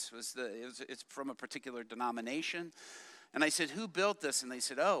built this?" It's from a particular denomination. And I said, "Who built this?" And they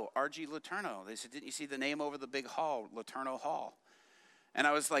said, "Oh, R.G. Letourneau." They said, "Didn't you see the name over the big hall, Letourneau Hall?" And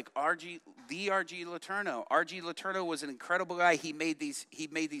I was like, R.G. Letourneau. R.G. Letourneau was an incredible guy. He made these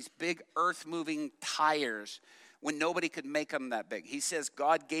big earth-moving tires when nobody could make them that big. He says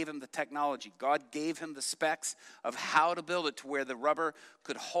God gave him the technology. God gave him the specs of how to build it to where the rubber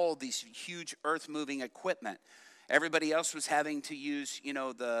could hold these huge earth-moving equipment. Everybody else was having to use,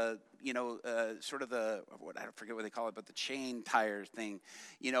 I forget what they call it, but the chain tire thing,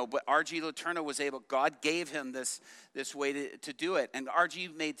 But R.G. Letourneau was able. God gave him this way to do it, and R.G.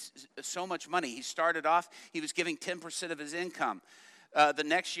 made so much money. He started off. He was giving 10% of his income. The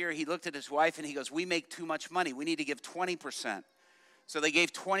next year, he looked at his wife and he goes, "We make too much money. We need to give 20%. So they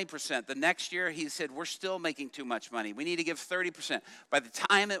gave 20%. The next year, he said, "We're still making too much money. We need to give 30%. By the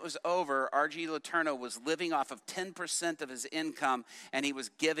time it was over, R.G. Letourneau was living off of 10% of his income, and he was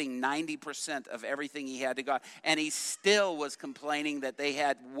giving 90% of everything he had to God. And he still was complaining that they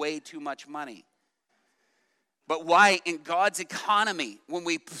had way too much money. But why? In God's economy, when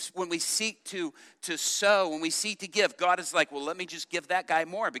we seek to sow, when we seek to give, God is like, well, let me just give that guy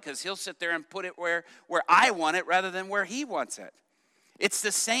more, because he'll sit there and put it where I want it rather than where he wants it. It's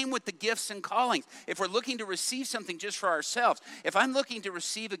the same with the gifts and callings. If we're looking to receive something just for ourselves, if I'm looking to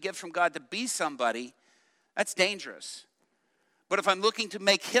receive a gift from God to be somebody, that's dangerous. But if I'm looking to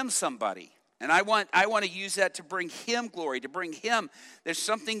make him somebody, and I want to use that to bring him glory, to bring him, there's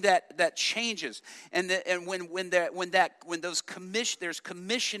something that changes. And when there's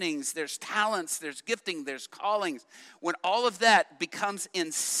commissionings, there's talents, there's gifting, there's callings. When all of that becomes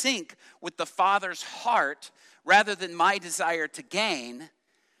in sync with the Father's heart, rather than my desire to gain,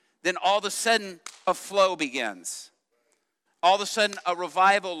 then all of a sudden a flow begins. All of a sudden a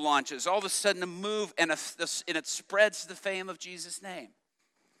revival launches. All of a sudden a move, and it spreads the fame of Jesus' name.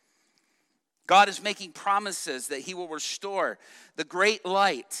 God is making promises that he will restore the great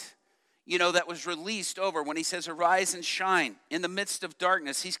light, that was released over when he says, "Arise and shine in the midst of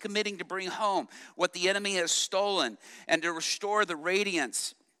darkness." He's committing to bring home what the enemy has stolen and to restore the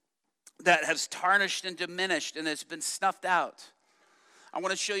radiance that has tarnished and diminished and has been snuffed out. I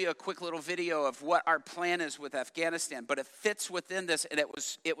want to show you a quick little video of what our plan is with Afghanistan, but it fits within this, and it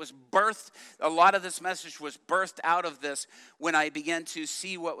was birthed. A lot of this message was birthed out of this when I began to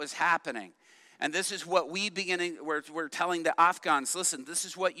see what was happening. And this is what we're telling the Afghans, listen, this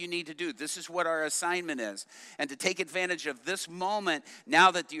is what you need to do. This is what our assignment is. And to take advantage of this moment, now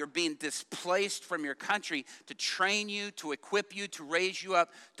that you're being displaced from your country, to train you, to equip you, to raise you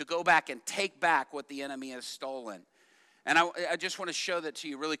up, to go back and take back what the enemy has stolen. And I just want to show that to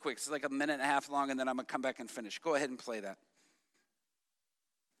you really quick. It's like a minute and a half long, and then I'm going to come back and finish. Go ahead and play that.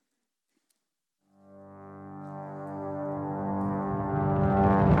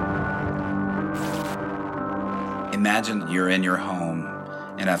 Imagine you're in your home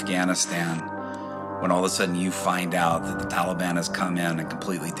in Afghanistan when all of a sudden you find out that the Taliban has come in and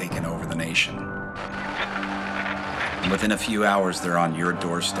completely taken over the nation. And within a few hours, they're on your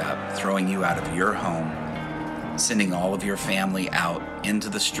doorstep, throwing you out of your home, sending all of your family out into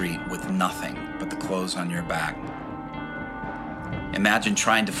the street with nothing but the clothes on your back. Imagine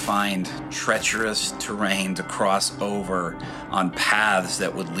trying to find treacherous terrain to cross over on paths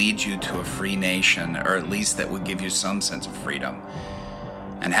that would lead you to a free nation, or at least that would give you some sense of freedom,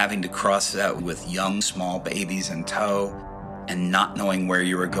 and having to cross that with young, small babies in tow, and not knowing where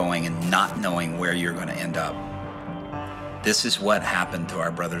you were going and not knowing where you're going to end up. This is what happened to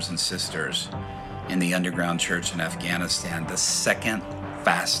our brothers and sisters in the underground church in Afghanistan, the second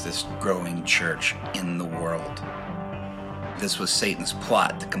fastest growing church in the world. This was Satan's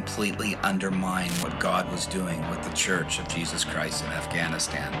plot to completely undermine what God was doing with the Church of Jesus Christ in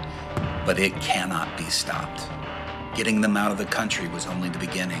Afghanistan. But it cannot be stopped. Getting them out of the country was only the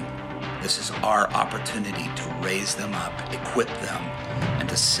beginning. This is our opportunity to raise them up, equip them, and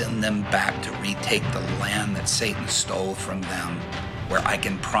to send them back to retake the land that Satan stole from them, where I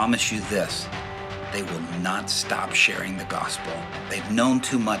can promise you this, they will not stop sharing the gospel. They've known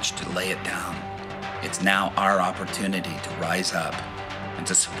too much to lay it down. It's now our opportunity to rise up and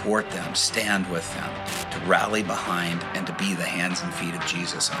to support them, stand with them, to rally behind, and to be the hands and feet of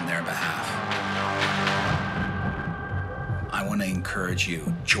Jesus on their behalf. I want to encourage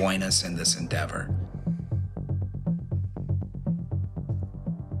you, join us in this endeavor.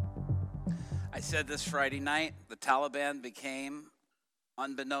 I said this Friday night, the Taliban became,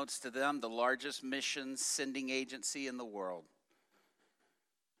 unbeknownst to them, the largest mission sending agency in the world.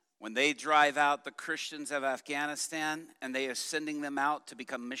 When they drive out the Christians of Afghanistan, and they are sending them out to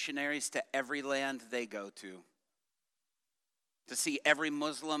become missionaries to every land they go to see every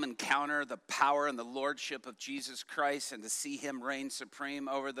Muslim encounter the power and the lordship of Jesus Christ and to see him reign supreme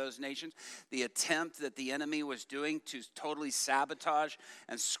over those nations. The attempt that the enemy was doing to totally sabotage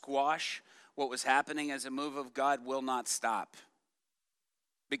and squash what was happening as a move of God will not stop.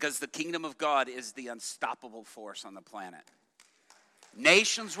 Because the kingdom of God is the unstoppable force on the planet.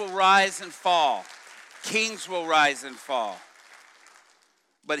 Nations will rise and fall. Kings will rise and fall.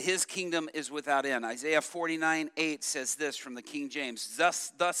 But his kingdom is without end. Isaiah 49:8 says this from the King James.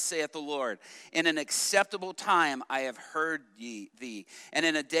 Thus saith the Lord, in an acceptable time I have heard thee, and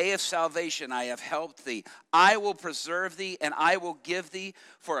in a day of salvation I have helped thee. I will preserve thee, and I will give thee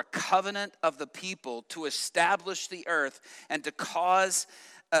for a covenant of the people to establish the earth and to cause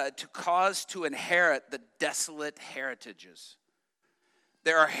to inherit the desolate heritages.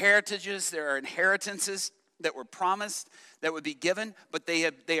 There are heritages, there are inheritances that were promised, that would be given, but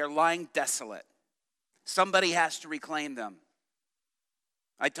they are lying desolate. Somebody has to reclaim them.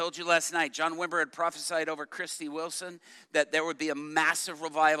 I told you last night, John Wimber had prophesied over Christy Wilson that there would be a massive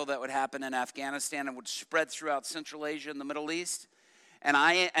revival that would happen in Afghanistan and would spread throughout Central Asia and the Middle East. And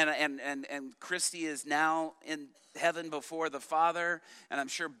Christy is now in heaven before the Father, and I'm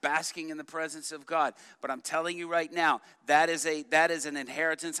sure basking in the presence of God. But I'm telling you right now, that is an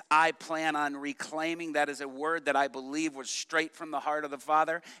inheritance I plan on reclaiming. That is a word that I believe was straight from the heart of the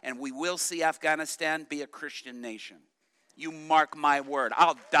Father, and we will see Afghanistan be a Christian nation. You mark my word.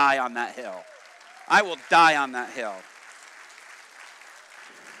 I'll die on that hill. I will die on that hill.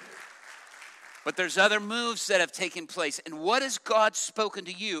 But there's other moves that have taken place. And what has God spoken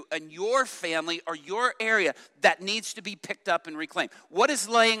to you and your family or your area that needs to be picked up and reclaimed? What is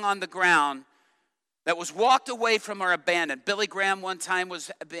laying on the ground that was walked away from or abandoned? Billy Graham one time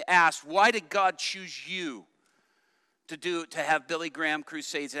was asked, why did God choose you to have Billy Graham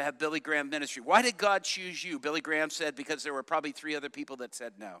crusades, to have Billy Graham ministry? Why did God choose you? Billy Graham said, because there were probably 3 other people that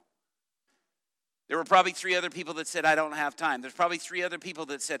said no. There were probably 3 other people that said, I don't have time. There's probably 3 other people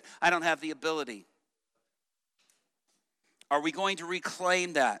that said, I don't have the ability. Are we going to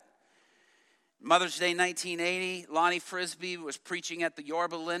reclaim that? Mother's Day 1980, Lonnie Frisbee was preaching at the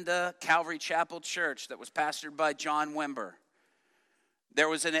Yorba Linda Calvary Chapel Church that was pastored by John Wimber. There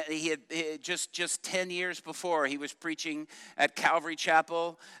was just 10 years before, he was preaching at Calvary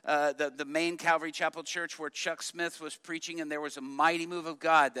Chapel, the main Calvary Chapel church where Chuck Smith was preaching, and there was a mighty move of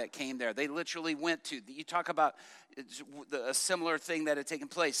God that came there. They literally went to, you talk about a similar thing that had taken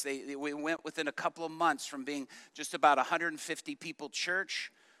place. We went within a couple of months from being just about 150 people church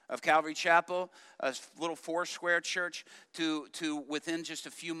of Calvary Chapel, a little 4-square church, to within just a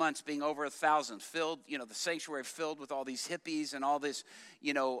few months being over 1,000, filled, the sanctuary filled with all these hippies and all this,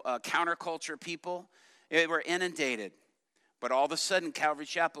 counterculture people. They were inundated. But all of a sudden, Calvary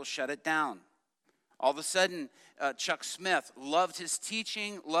Chapel shut it down. All of a sudden, Chuck Smith loved his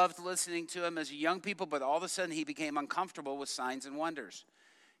teaching, loved listening to him as a young people, but all of a sudden he became uncomfortable with signs and wonders.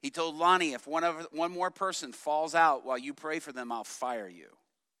 He told Lonnie, if one more person falls out while you pray for them, I'll fire you.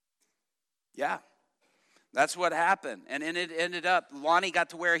 Yeah, that's what happened. And it ended up, Lonnie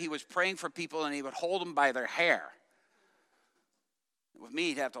got to where he was praying for people and he would hold them by their hair. With me,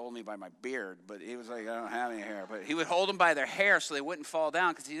 he'd have to hold me by my beard, but he was like, I don't have any hair. But he would hold them by their hair so they wouldn't fall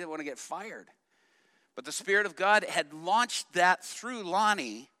down because he didn't want to get fired. But the Spirit of God had launched that through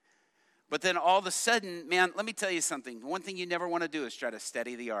Lonnie. But then all of a sudden, man, let me tell you something. One thing you never want to do is try to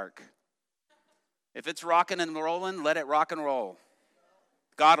steady the ark. If it's rocking and rolling, let it rock and roll.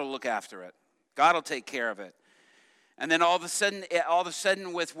 God will look after it. God will take care of it. And then all of a sudden,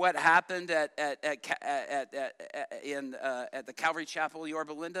 with what happened at the Calvary Chapel,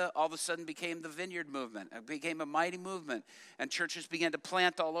 Yorba Linda, all of a sudden became the Vineyard movement. It became a mighty movement, and churches began to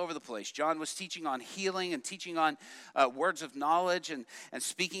plant all over the place. John was teaching on healing and teaching on words of knowledge and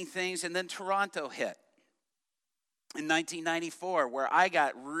speaking things. And then Toronto hit in 1994, where I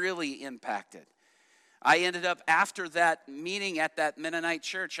got really impacted. I ended up, after that meeting at that Mennonite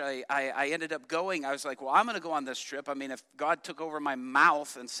church, I ended up going. I was like, well, I'm going to go on this trip. I mean, if God took over my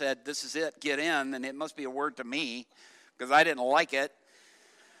mouth and said, this is it, get in, then it must be a word to me, because I didn't like it.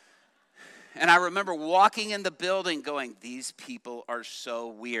 And I remember walking in the building going, these people are so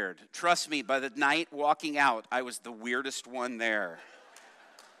weird. Trust me, by the night walking out, I was the weirdest one there.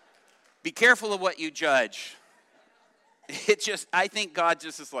 Be careful of what you judge. I think God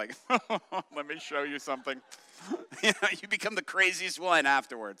just is like, let me show you something. You become the craziest one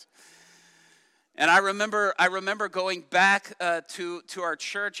afterwards. And I remember going back to our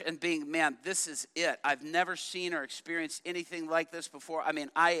church and being, man, this is it. I've never seen or experienced anything like this before. I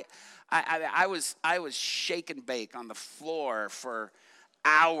mean, I was shake and bake on the floor for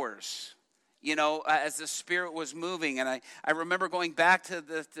hours, as the Spirit was moving. And I remember going back to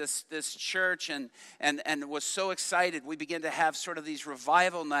this church and was so excited. We began to have sort of these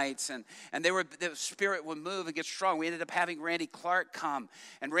revival nights, and the Spirit would move and get strong. We ended up having Randy Clark come,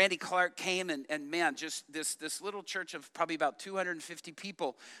 and Randy Clark came, and man, just this little church of probably about 250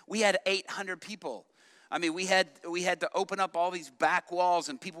 people, we had 800 people. I mean, we had to open up all these back walls,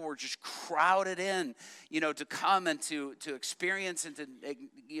 and people were just crowded in, to come and to experience and to,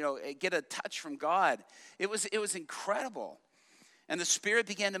 get a touch from God. It was incredible. And the Spirit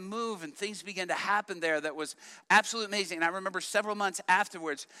began to move, and things began to happen there that was absolutely amazing. And I remember several months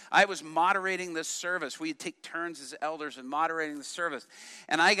afterwards, I was moderating this service. We'd take turns as elders in moderating the service.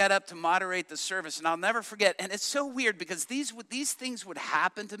 And I got up to moderate the service, and I'll never forget. And it's so weird because these things would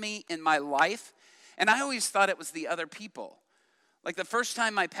happen to me in my life, and I always thought it was the other people. Like the first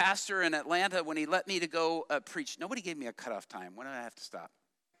time my pastor in Atlanta, when he let me to go preach, nobody gave me a cutoff time. When did I have to stop?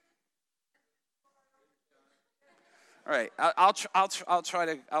 All right, I'll try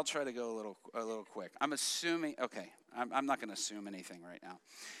to go a little quick. I'm assuming. Okay, I'm not going to assume anything right now.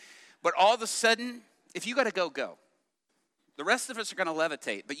 But all of a sudden, if you got to go. The rest of us are going to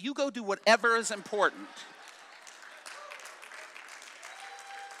levitate, but you go do whatever is important.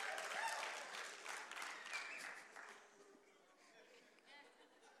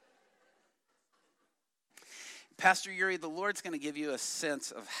 Pastor Yuri, the Lord's going to give you a sense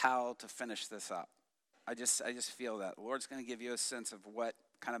of how to finish this up. I just feel that. The Lord's going to give you a sense of what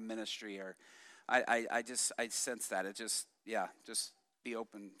kind of ministry, or I sense that. Just be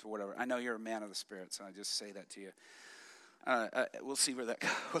open to whatever. I know you're a man of the Spirit, so I just say that to you. We'll see where that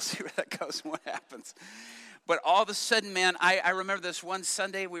goes. We'll see where that goes and what happens. But all of a sudden, man, I remember this one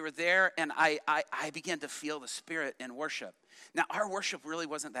Sunday we were there, and I began to feel the Spirit in worship. Now, our worship really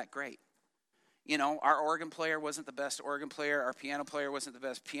wasn't that great. Our organ player wasn't the best organ player. Our piano player wasn't the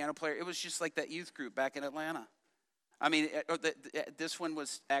best piano player. It was just like that youth group back in Atlanta. I mean, this one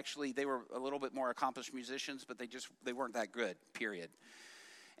was actually, they were a little bit more accomplished musicians, but they weren't that good, period.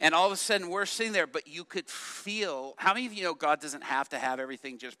 And all of a sudden, we're sitting there, but you could feel, how many of you know God doesn't have to have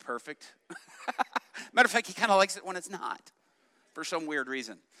everything just perfect? Matter of fact, he kind of likes it when it's not, for some weird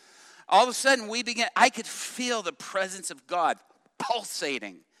reason. All of a sudden, I could feel the presence of God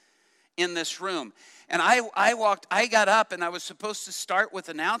pulsating in this room. And I got up, and I was supposed to start with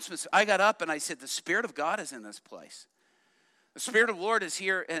announcements. I got up and I said, the Spirit of God is in this place. The Spirit of the Lord is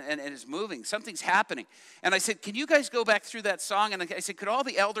here and is moving. Something's happening. And I said, can you guys go back through that song? And I said, could all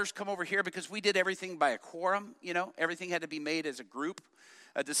the elders come over here? Because we did everything by a quorum, everything had to be made as a group,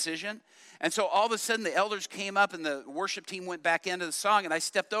 a decision. And so all of a sudden the elders came up and the worship team went back into the song, and I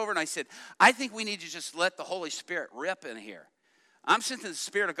stepped over and I said, I think we need to just let the Holy Spirit rip in here. I'm sensing the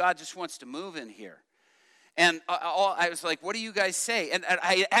Spirit of God just wants to move in here. And I was like, what do you guys say? And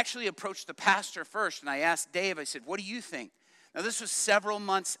I actually approached the pastor first, and I asked Dave, I said, what do you think? Now, this was several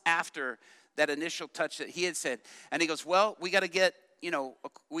months after that initial touch that he had said. And he goes, well, we got to get,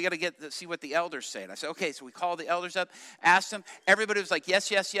 see what the elders say. And I said, okay, so we called the elders up, asked them. Everybody was like,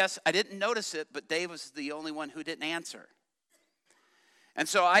 yes, yes, yes. I didn't notice it, but Dave was the only one who didn't answer. And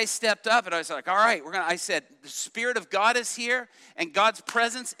so I stepped up and I was like, all right, I said, the Spirit of God is here and God's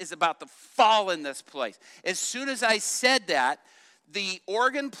presence is about to fall in this place. As soon as I said that, the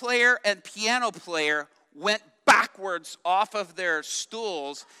organ player and piano player went backwards off of their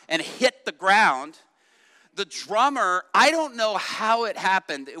stools and hit the ground. The drummer, I don't know how it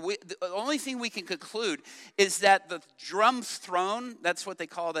happened. The only thing we can conclude is that the drum throne, that's what they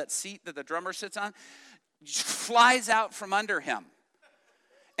call that seat that the drummer sits on, flies out from under him.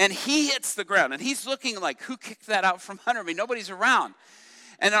 And he hits the ground, and he's looking like, who kicked that out from under me? Nobody's around.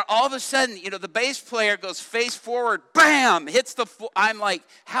 And then all of a sudden, the bass player goes face forward, bam, hits the floor. I'm like,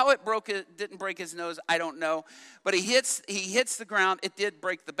 how it didn't break his nose, I don't know. But he hits the ground. It did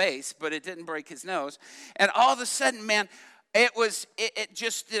break the bass, but it didn't break his nose. And all of a sudden, man, it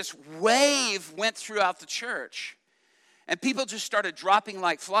just this wave went throughout the church. And people just started dropping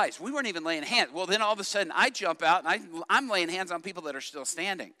like flies. We weren't even laying hands. Well, then all of a sudden I jump out and I'm laying hands on people that are still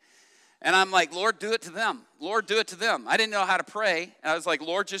standing. And I'm like, Lord, do it to them. Lord, do it to them. I didn't know how to pray. And I was like,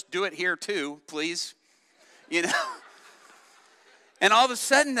 Lord, just do it here too, please. You know? And all of a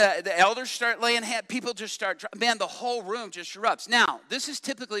sudden, the elders start laying hands. People just start, man, the whole room just erupts. Now, this is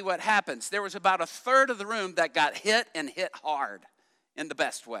typically what happens. There was about a third of the room that got hit and hit hard in the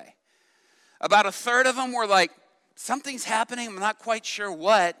best way. About a third of them were like, something's happening. I'm not quite sure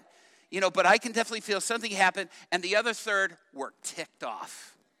what, but I can definitely feel something happen. And the other third were ticked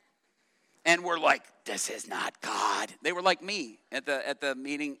off. And we're like, this is not God. They were like me at the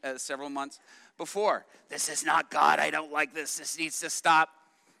meeting several months before. This is not God. I don't like this. This needs to stop.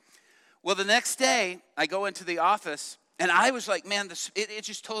 Well, the next day, I go into the office, and I was like, man, it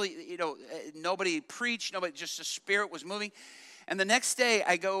just totally, nobody preached. Just the Spirit was moving. And the next day,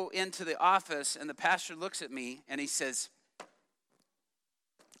 I go into the office, and the pastor looks at me, and he says,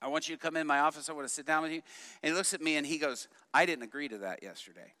 I want you to come in my office. I want to sit down with you. And he looks at me, and he goes, I didn't agree to that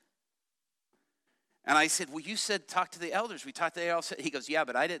yesterday. And I said, well, you said talk to the elders. We talked to the elders. He goes, yeah,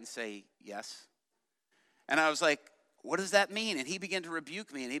 but I didn't say yes. And I was like, what does that mean? And he began to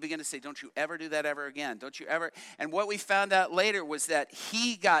rebuke me, and he began to say, don't you ever do that ever again. Don't you ever. And what we found out later was that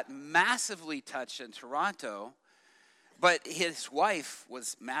he got massively touched in Toronto, but his wife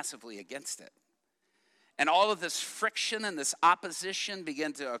was massively against it. And all of this friction and this opposition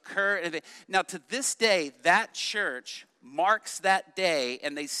began to occur. Now, to this day, that church marks that day,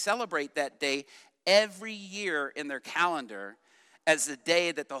 and they celebrate that day every year in their calendar as the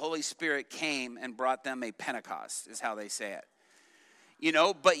day that the Holy Spirit came and brought them a Pentecost, is how they say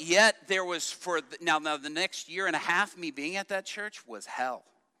it. But yet there was now the next year and a half, me being at that church was hell.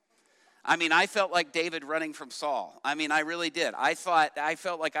 I mean, I felt like David running from Saul. I mean, I really did. I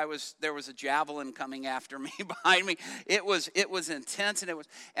felt like there was a javelin coming after me, behind me. It was intense,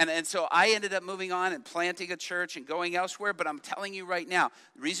 and so I ended up moving on and planting a church and going elsewhere. But I'm telling you right now,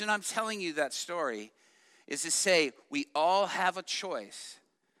 the reason I'm telling you that story is to say we all have a choice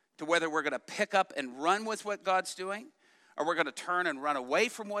to whether we're going to pick up and run with what God's doing, or we're going to turn and run away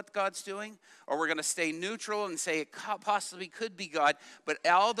from what God's doing, or we're going to stay neutral and say it possibly could be God. But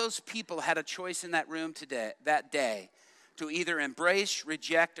all those people had a choice in that room that day, to either embrace,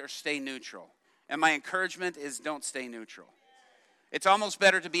 reject, or stay neutral. And my encouragement is don't stay neutral. It's almost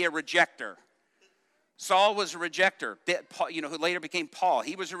better to be a rejecter. Saul was a rejecter, who later became Paul.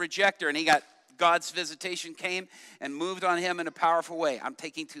 He was a rejecter, and God's visitation came and moved on him in a powerful way. I'm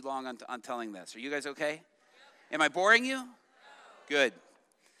taking too long on telling this. Are you guys okay? Am I boring you? Good.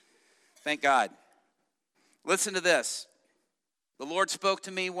 Thank God. Listen to this. The Lord spoke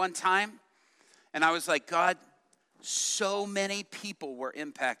to me one time, and I was like, God, so many people were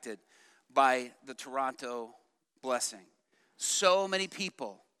impacted by the Toronto blessing. So many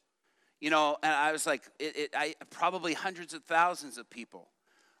people. And I was like, probably hundreds of thousands of people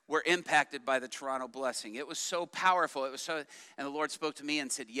were impacted by the Toronto blessing. It was so powerful. And the Lord spoke to me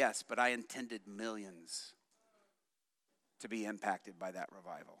and said, yes, but I intended millions to be impacted by that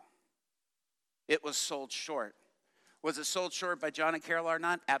revival. It was sold short. Was it sold short by John and Carol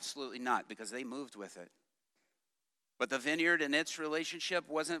Arnott? Absolutely not, because they moved with it. But the vineyard and its relationship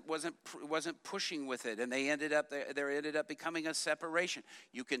wasn't pushing with it, and there ended up becoming a separation.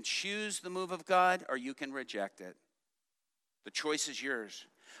 You can choose the move of God, or you can reject it. The choice is yours.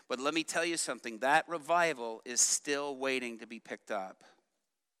 But let me tell you something. That revival is still waiting to be picked up,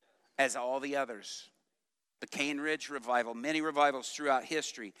 as all the others. The Cane Ridge revival, many revivals throughout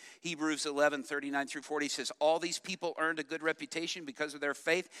history. Hebrews 11:39-40 says, all these people earned a good reputation because of their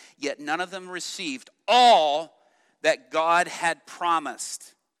faith, yet none of them received all that God had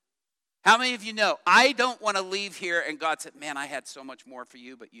promised. How many of you know, I don't want to leave here and God said, man, I had so much more for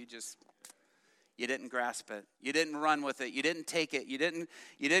you, but you didn't grasp it. You didn't run with it. You didn't take it. You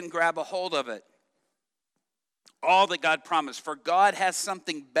didn't grab a hold of it. All that God promised. For God has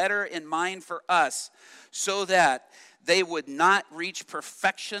something better in mind for us, so that they would not reach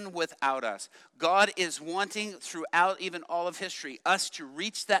perfection without us. God is wanting, throughout even all of history, us to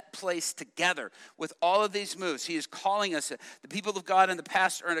reach that place together with all of these moves. He is calling us. The people of God in the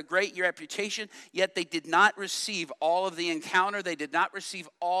past earned a great reputation, yet they did not receive all of the encounter. They did not receive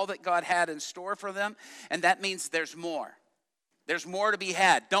all that God had in store for them, and that means there's more. There's more to be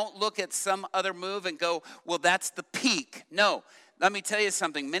had. Don't look at some other move and go, well, that's the peak. No, let me tell you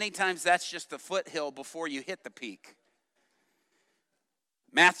something. Many times that's just the foothill before you hit the peak.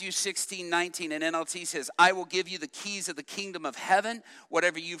 Matthew 16:19 in NLT says, I will give you the keys of the kingdom of heaven.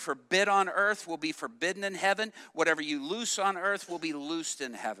 Whatever you forbid on earth will be forbidden in heaven. Whatever you loose on earth will be loosed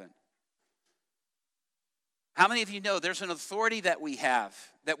in heaven. How many of you know there's an authority that we have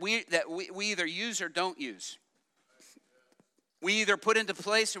that we either use or don't use? We either put into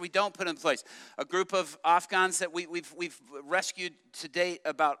place or we don't put into place. A group of Afghans that we've rescued to date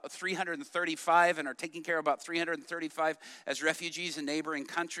about 335 and are taking care of about 335 as refugees in neighboring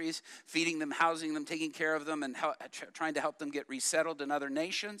countries, feeding them, housing them, taking care of them, and trying to help them get resettled in other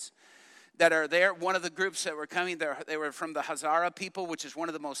nations that are there. One of the groups that were coming there, they were from the Hazara people, which is one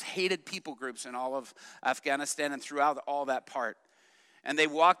of the most hated people groups in all of Afghanistan and throughout all that part. And they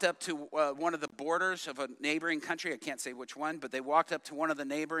walked up to one of the borders of a neighboring country. I can't say which one, but they walked up to one of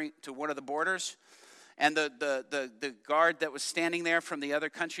the borders. And the guard that was standing there from the other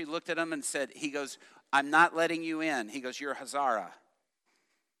country looked at him and said, he goes, I'm not letting you in. He goes, you're Hazara.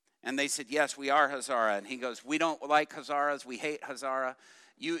 And they said, yes, we are Hazara. And he goes, we don't like Hazaras. We hate Hazara.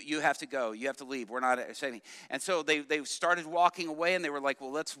 You have to go. You have to leave. We're not saying. And so they started walking away, and they were like,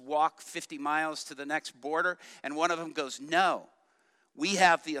 well, let's walk 50 miles to the next border. And one of them goes, no. We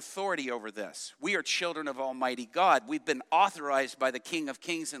have the authority over this. We are children of Almighty God. We've been authorized by the King of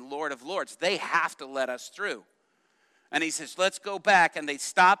Kings and Lord of Lords. They have to let us through. And he says, let's go back. And they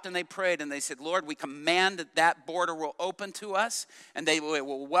stopped and they prayed and they said, Lord, we command that that border will open to us and they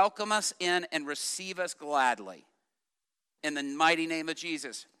will welcome us in and receive us gladly. In the mighty name of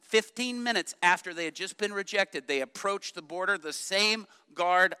Jesus. 15 minutes after they had just been rejected, they approached the border, the same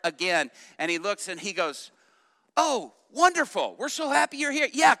guard again. And he looks and he goes, oh, wonderful. We're so happy you're here.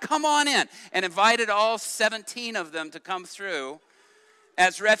 Yeah, come on in. And invited all 17 of them to come through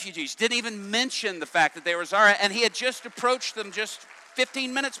as refugees. Didn't even mention the fact that they were Zara. And he had just approached them just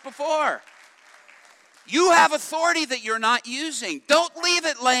 15 minutes before. You have authority that you're not using. Don't leave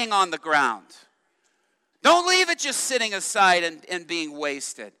it laying on the ground. Don't leave it just sitting aside and being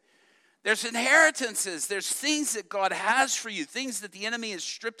wasted. There's inheritances. There's things that God has for you, things that the enemy has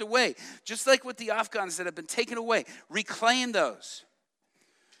stripped away. Just like with the Afghans that have been taken away. Reclaim those.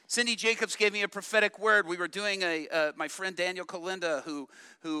 Cindy Jacobs gave me a prophetic word. We were doing my friend Daniel Kalinda,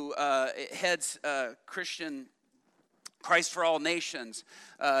 who heads Christian Christ for All Nations,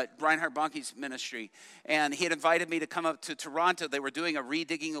 Reinhard Bonnke's ministry. And he had invited me to come up to Toronto. They were doing a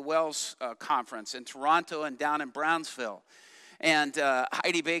Redigging the Wells conference in Toronto and down in Brownsville. And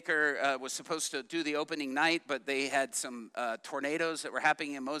Heidi Baker was supposed to do the opening night, but they had some tornadoes that were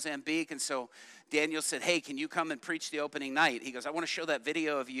happening in Mozambique. And so Daniel said, hey, can you come and preach the opening night? He goes, I want to show that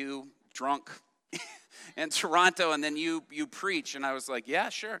video of you drunk in Toronto, and then you preach. And I was like, yeah,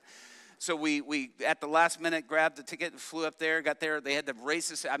 sure. So we at the last minute grabbed the ticket and flew up there, got there. They had the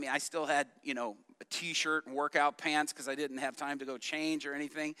races. I mean, I still had, a T-shirt and workout pants because I didn't have time to go change or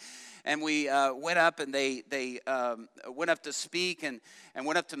anything. And we went up and they went up to speak and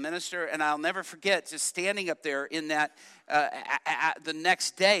went up to minister. And I'll never forget just standing up there in that the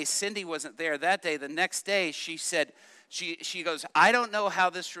next day. Cindy wasn't there that day. The next day she said, She goes, I don't know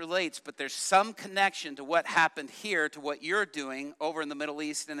how this relates, but there's some connection to what happened here to what you're doing over in the Middle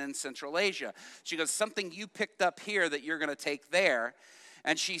East and in Central Asia. She goes, something you picked up here that you're going to take there.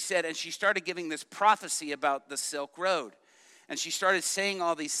 And she said, and she started giving this prophecy about the Silk Road. And she started saying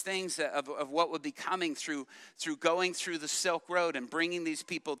all these things of what would be coming through going through the Silk Road and bringing these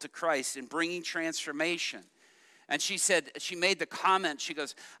people to Christ and bringing transformation. And she said, she made the comment, she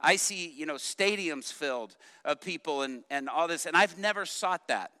goes, I see, stadiums filled of people and all this. And I've never sought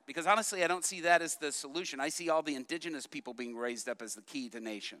that because honestly, I don't see that as the solution. I see all the indigenous people being raised up as the key to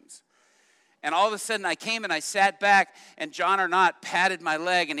nations. And all of a sudden I came and I sat back and John Arnott patted my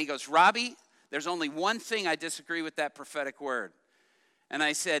leg and he goes, Robbie, there's only one thing I disagree with that prophetic word. And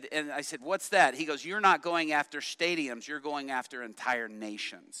I said, what's that? He goes, you're not going after stadiums, you're going after entire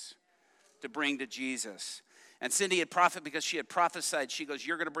nations to bring to Jesus. And Cindy had because she had prophesied, she goes,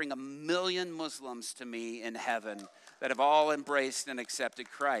 you're going to bring 1 million Muslims to me in heaven that have all embraced and accepted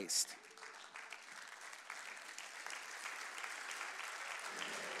Christ.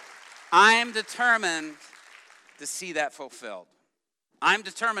 I'm determined to see that fulfilled. I'm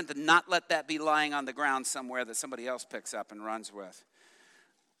determined to not let that be lying on the ground somewhere that somebody else picks up and runs with.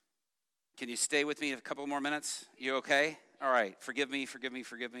 Can you stay with me a couple more minutes? You okay? All right. Forgive me.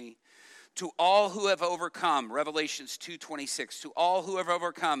 To all who have overcome, Revelations 2:26, to all who have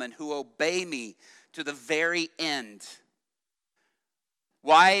overcome and who obey me to the very end.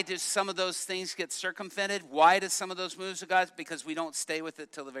 Why do some of those things get circumvented? Why do some of those moves of God? Because we don't stay with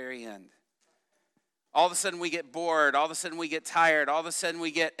it till the very end. All of a sudden we get bored. All of a sudden we get tired. All of a sudden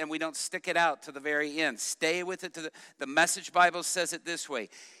we don't stick it out to the very end. Stay with it to the Message Bible says it this way.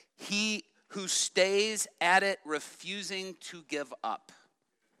 He who stays at it, refusing to give up.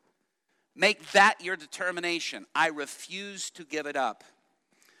 Make that your determination. I refuse to give it up.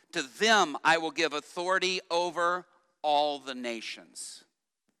 To them I will give authority over all the nations.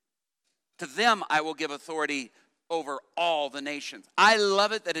 To them I will give authority over all the nations. I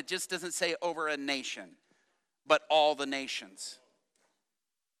love it that it just doesn't say over a nation, but all the nations.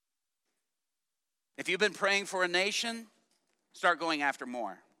 If you've been praying for a nation, start going after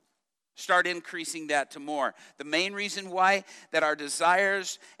more. Start increasing that to more. The main reason why that our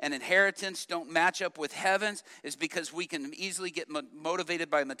desires and inheritance don't match up with heaven's is because we can easily get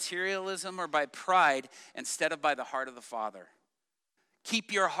motivated by materialism or by pride instead of by the heart of the Father.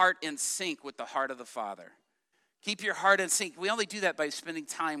 Keep your heart in sync with the heart of the Father. Keep your heart in sync. We only do that by spending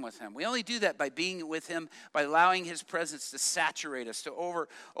time with him. We only do that by being with him, by allowing his presence to saturate us, to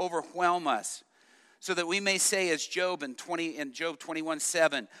overwhelm us. So that we may say as Job in Job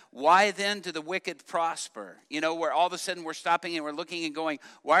 21:7, why then do the wicked prosper? Where all of a sudden we're stopping and we're looking and going,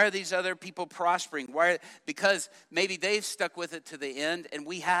 why are these other people prospering? Because maybe they've stuck with it to the end and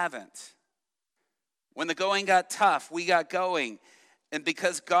we haven't. When the going got tough, we got going. And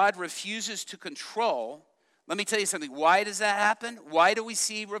because God refuses to control, let me tell you something. Why does that happen? Why do we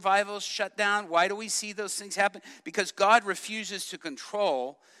see revivals shut down? Why do we see those things happen? Because God refuses to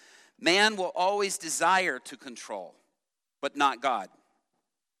control. Man will always desire to control, but not God.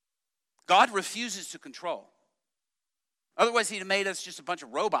 God refuses to control. Otherwise, he'd have made us just a bunch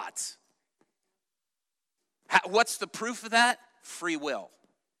of robots. What's the proof of that? Free will.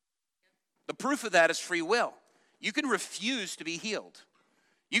 The proof of that is free will. You can refuse to be healed.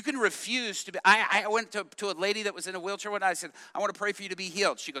 You can refuse to be. I went to a lady that was in a wheelchair one night. I said, I want to pray for you to be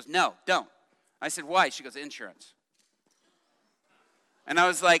healed. She goes, no, don't. I said, why? She goes, insurance. And I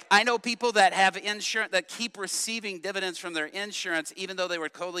was like, I know people that have insurance, that keep receiving dividends from their insurance, even though they were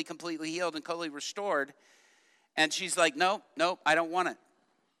totally, completely healed and totally restored. And she's like, nope, I don't want it.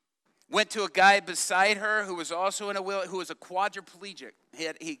 Went to a guy beside her who was also in a wheel, who was a quadriplegic.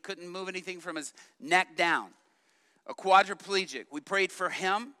 He couldn't move anything from his neck down. A quadriplegic. We prayed for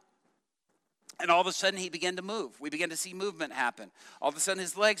him. And all of a sudden, he began to move. We began to see movement happen. All of a sudden,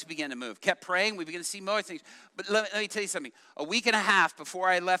 his legs began to move. Kept praying. We began to see more things. But let me tell you something. A week and a half before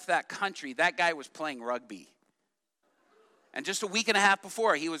I left that country, that guy was playing rugby. And just a week and a half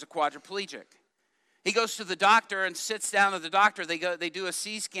before, he was a quadriplegic. He goes to the doctor and sits down at the doctor. They do a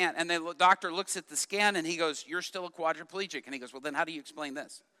CT scan, and the doctor looks at the scan, and he goes, you're still a quadriplegic. And he goes, well, then how do you explain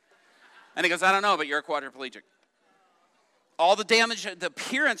this? And he goes, I don't know, but you're a quadriplegic. All the damage, the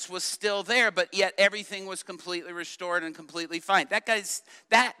appearance was still there, but yet everything was completely restored and completely fine.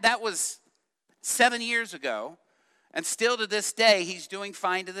 That was 7 years ago, and still to this day, he's doing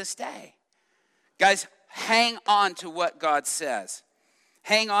fine to this day. Guys, hang on to what God says.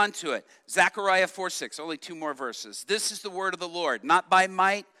 Hang on to it. Zechariah 4:6, only 2 more verses. This is the word of the Lord, not by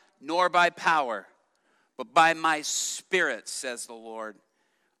might nor by power, but by my Spirit, says the Lord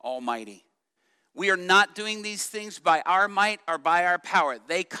Almighty. We are not doing these things by our might or by our power.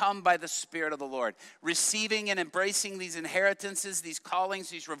 They come by the Spirit of the Lord. Receiving and embracing these inheritances, these callings,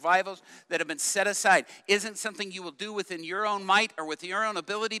 these revivals that have been set aside isn't something you will do within your own might or with your own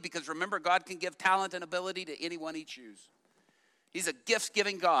ability, because remember, God can give talent and ability to anyone he chooses. He's a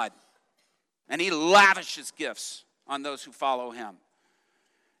gift-giving God, and he lavishes gifts on those who follow him.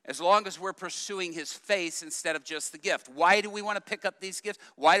 As long as we're pursuing his face instead of just the gift. Why do we want to pick up these gifts?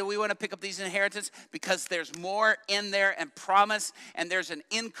 Why do we want to pick up these inheritances? Because there's more in there and promise, and there's an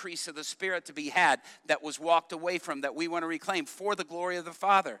increase of the Spirit to be had that was walked away from, that we want to reclaim for the glory of the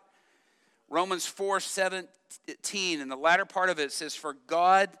Father. Romans 4:17, in the latter part of it says, for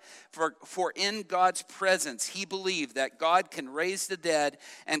in God's presence he believed that God can raise the dead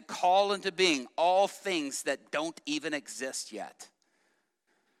and call into being all things that don't even exist yet.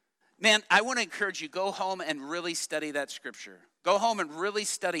 Man, I want to encourage you, go home and really study that scripture. Go home and really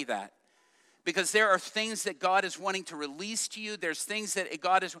study that. Because there are things that God is wanting to release to you. There's things that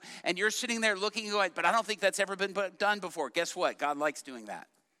God is, and you're sitting there looking and going, but I don't think that's ever been done before. Guess what? God likes doing that.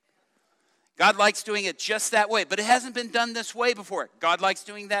 God likes doing it just that way, but it hasn't been done this way before. God likes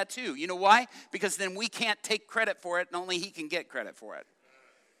doing that too. You know why? Because then we can't take credit for it, and only he can get credit for it.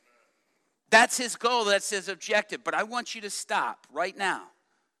 That's his goal. That's his objective. But I want you to stop right now.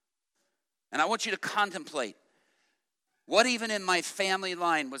 And I want you to contemplate, What even in my family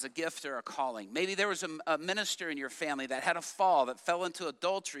line was a gift or a calling? Maybe there was a minister in your family that had a fall, that fell into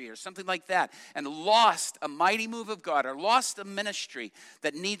adultery or something like that, and lost a mighty move of God, or lost a ministry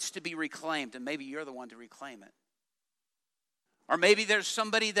that needs to be reclaimed, and maybe you're the one to reclaim it. Or maybe there's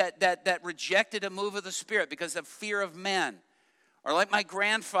somebody that rejected a move of the Spirit because of fear of man. Or like my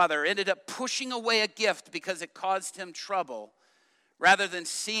grandfather, ended up pushing away a gift because it caused him trouble, rather than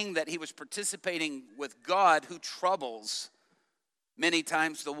seeing that he was participating with God, who troubles many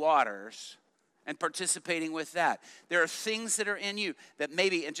times the waters, and participating with that. There are things that are in you that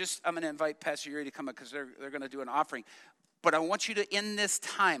maybe, and just, I'm going to invite Pastor Yuri to come up because they're going to do an offering. But I want you to, in this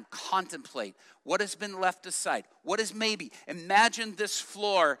time, contemplate what has been left aside. What is maybe, imagine this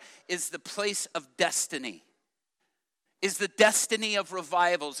floor is the place of destiny. Is the destiny of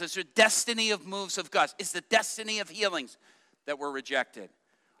revivals. Is the destiny of moves of God. Is the destiny of healings that were rejected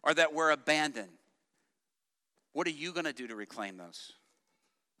or that were abandoned. What are you going to do to reclaim those?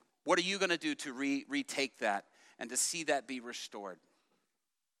 What are you going to do to retake that and to see that be restored?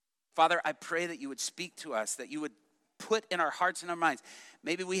 Father, I pray that you would speak to us, that you would put in our hearts and our minds.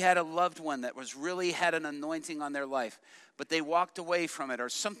 Maybe we had a loved one that was really had an anointing on their life, but they walked away from it, or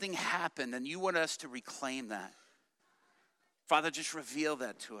something happened and you want us to reclaim that. Father, just reveal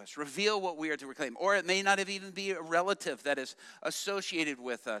that to us. Reveal what we are to reclaim. Or it may not even be a relative that is associated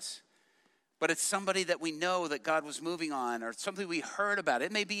with us, but it's somebody that we know that God was moving on, or something we heard about.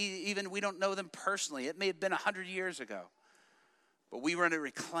 It may be even we don't know them personally. It may have been 100 years ago. But we were to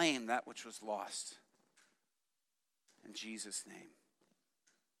reclaim that which was lost. In Jesus' name.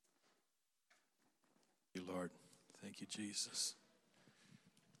 Thank you, Lord. Thank you, Jesus.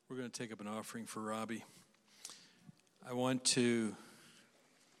 We're going to take up an offering for Robbie. I want to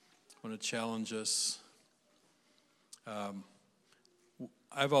challenge us.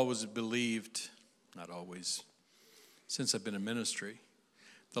 I've always believed, not always, since I've been in ministry,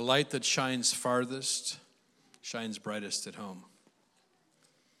 the light that shines farthest shines brightest at home.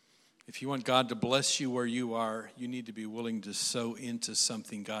 If you want God to bless you where you are, you need to be willing to sow into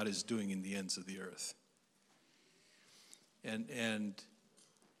something God is doing in the ends of the earth. And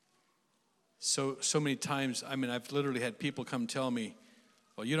so many times, I mean, I've literally had people come tell me,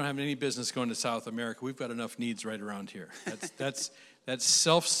 well, you don't have any business going to South America. We've got enough needs right around here. That's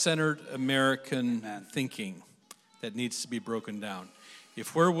self-centered American thinking that needs to be broken down.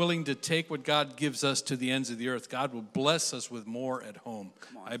 If we're willing to take what God gives us to the ends of the earth, God will bless us with more at home.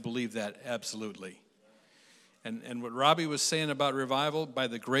 I believe that absolutely. And what Robbie was saying about revival, by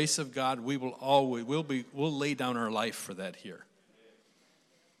the grace of God, we'll lay down our life for that here.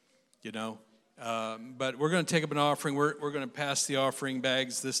 You know? But we're going to take up an offering. We're going to pass the offering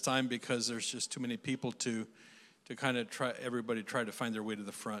bags this time because there's just too many people to kind of try to find their way to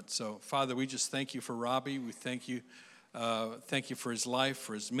the front. So, Father, we just thank you for Robbie. We thank you for his life,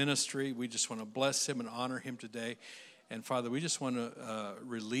 for his ministry. We just want to bless him and honor him today. And, Father, we just want to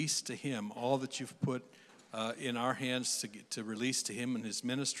release to him all that you've put in our hands to release to him and his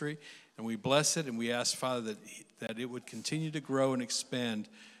ministry. And we bless it, and we ask, Father, that it would continue to grow and expand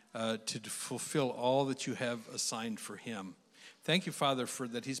to fulfill all that you have assigned for him. Thank you, Father, for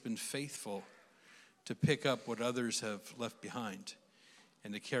that he's been faithful to pick up what others have left behind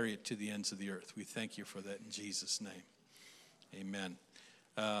and to carry it to the ends of the earth. We thank you for that in Jesus' name. Amen.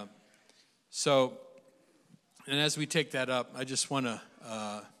 And as we take that up, I just want to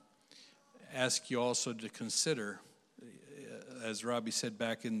ask you also to consider, as Robbie said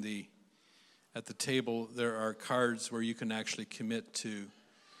back at the table, there are cards where you can actually commit to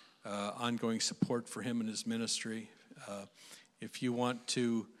ongoing support for him and his ministry. If you want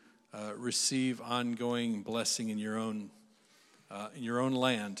to receive ongoing blessing in your own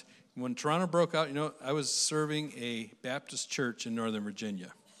land. When Toronto broke out, I was serving a Baptist church in Northern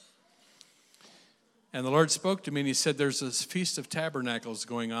Virginia. And the Lord spoke to me and he said, there's this Feast of Tabernacles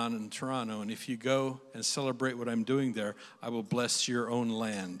going on in Toronto, and if you go and celebrate what I'm doing there, I will bless your own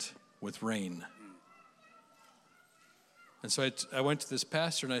land with rain. And so I went to this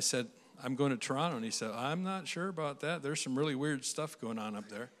pastor and I said, I'm going to Toronto. And he said, I'm not sure about that. There's some really weird stuff going on up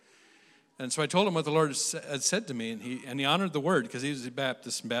there. And so I told him what the Lord had said to me, and he honored the word, because he was a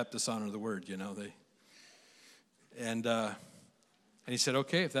Baptist, and Baptists honor the word, And he said,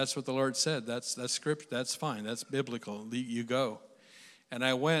 okay, if that's what the Lord said, that's scripture, that's fine, that's biblical, you go. And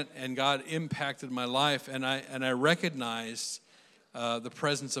I went, and God impacted my life, and I recognized the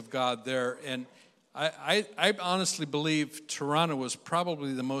presence of God there. And I honestly believe Toronto was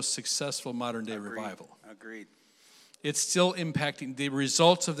probably the most successful modern-day revival. Agreed. It's still impacting, the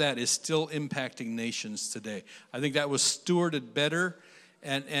results of that is still impacting nations today. I think that was stewarded better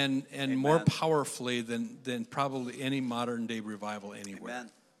and more powerfully than probably any modern day revival anywhere. Amen.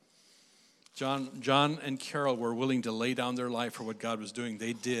 John and Carol were willing to lay down their life for what God was doing.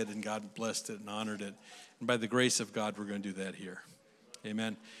 They did, and God blessed it and honored it. And by the grace of God, we're going to do that here.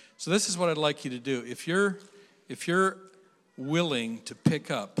 Amen. So this is what I'd like you to do. If you're willing to pick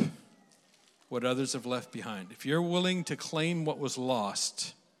up what others have left behind, if you're willing to claim what was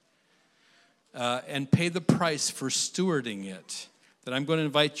lost and pay the price for stewarding it, then I'm going to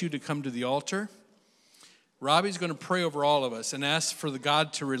invite you to come to the altar. Robbie's going to pray over all of us and ask for the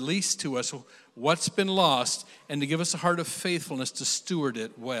God to release to us what's been lost and to give us a heart of faithfulness to steward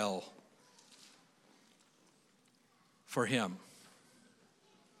it well for him.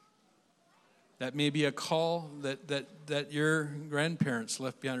 That may be a call that your grandparents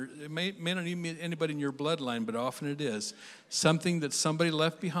left behind. It may not even be anybody in your bloodline, but often it is. Something that somebody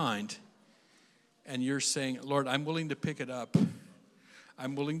left behind, and you're saying, Lord, I'm willing to pick it up.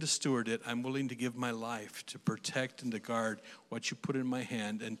 I'm willing to steward it. I'm willing to give my life to protect and to guard what you put in my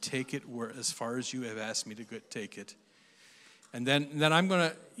hand and take it as far as you have asked me to take it. And then I'm going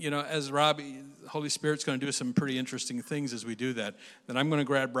to, as Robbie, the Holy Spirit's going to do some pretty interesting things as we do that. Then I'm going to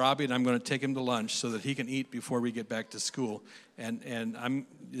grab Robbie and I'm going to take him to lunch so that he can eat before we get back to school. And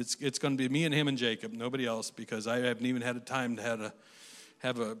it's going to be me and him and Jacob, nobody else, because I haven't even had a time to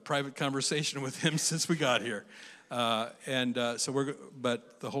have a private conversation with him since we got here. But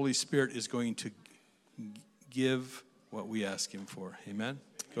the Holy Spirit is going to give what we ask him for. Amen?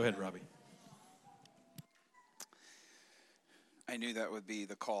 Go ahead, Robbie. I knew that would be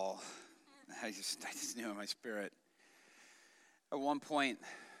the call. I just knew in my spirit. At one point,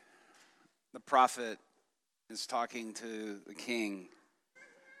 the prophet is talking to the king,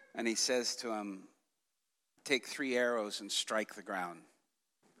 and he says to him, take 3 arrows and strike the ground.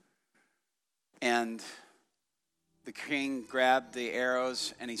 And the king grabbed the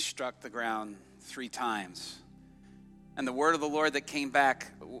arrows, and he struck the ground 3 times. And the word of the Lord that came back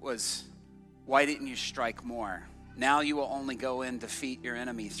was, why didn't you strike more? Now you will only go in, defeat your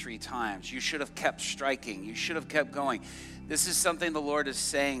enemy 3 times. You should have kept striking. You should have kept going. This is something the Lord is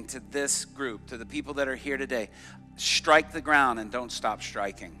saying to this group, to the people that are here today. Strike the ground and don't stop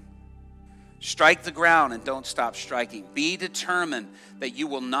striking. Strike the ground and don't stop striking. Be determined that you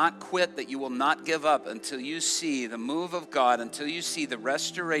will not quit, that you will not give up until you see the move of God, until you see the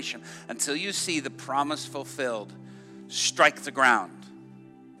restoration, until you see the promise fulfilled. Strike the ground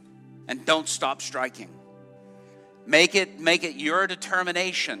and don't stop striking. Make it your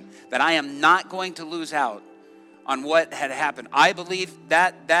determination that I am not going to lose out on what had happened. I believe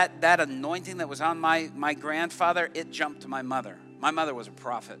that anointing that was on my grandfather, it jumped to my mother. My mother was a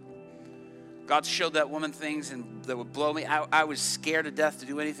prophet. God showed that woman things and that would blow me. I was scared to death to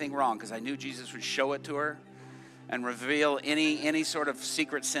do anything wrong because I knew Jesus would show it to her and reveal any sort of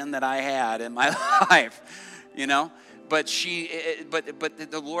secret sin that I had in my life, But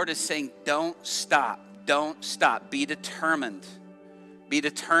the Lord is saying, don't stop. Don't stop. Be determined. Be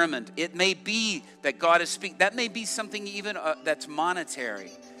determined. It may be that God is speaking. That may be something even that's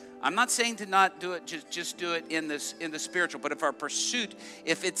monetary. I'm not saying to not do it, just do it in the spiritual. But if our pursuit,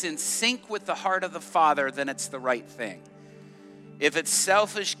 if it's in sync with the heart of the Father, then it's the right thing. If it's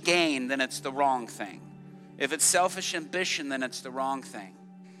selfish gain, then it's the wrong thing. If it's selfish ambition, then it's the wrong thing.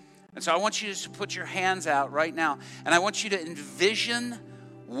 And so I want you to just put your hands out right now, and I want you to envision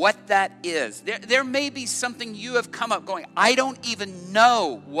what that is. There may be something you have come up going, I don't even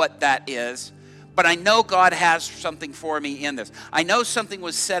know what that is, but I know God has something for me in this. I know something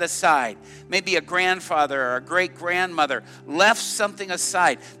was set aside. Maybe a grandfather or a great-grandmother left something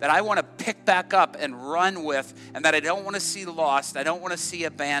aside that I want to pick back up and run with, and that I don't want to see lost. I don't want to see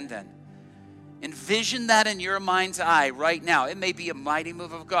abandoned. Envision that in your mind's eye right now. It may be a mighty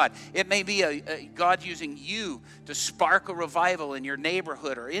move of God. It may be a God using you to spark a revival in your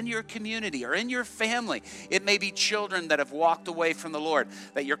neighborhood or in your community or in your family. It may be children that have walked away from the Lord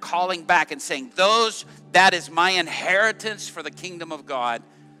that you're calling back and saying, that is my inheritance for the kingdom of God,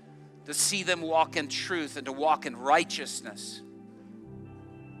 to see them walk in truth and to walk in righteousness.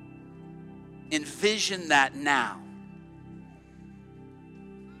 Envision that now.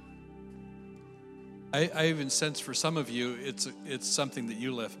 I even sense for some of you, it's something that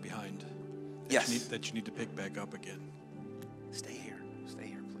you left behind. Yes. That you need to pick back up again. Stay here,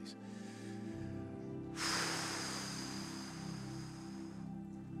 please.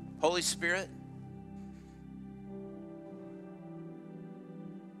 Holy Spirit,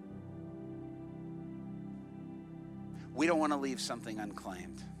 we don't want to leave something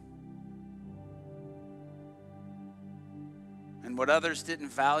unclaimed. And what others didn't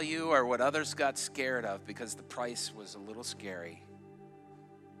value or what others got scared of because the price was a little scary,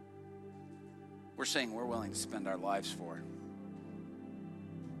 we're saying we're willing to spend our lives for.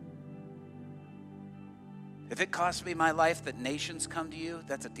 If it costs me my life that nations come to you,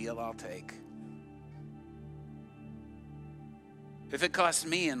 that's a deal I'll take. If it costs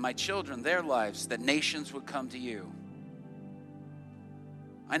me and my children their lives that nations would come to you,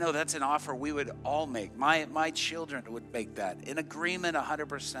 I know that's an offer we would all make. My children would make that in agreement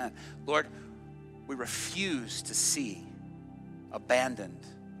 100%. Lord, we refuse to see abandoned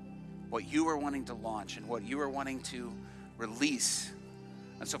what you are wanting to launch and what you are wanting to release.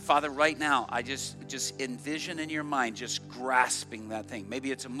 And so, Father, right now, I just envision in your mind just grasping that thing.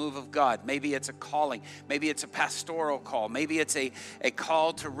 Maybe it's a move of God. Maybe it's a calling. Maybe it's a pastoral call. Maybe it's a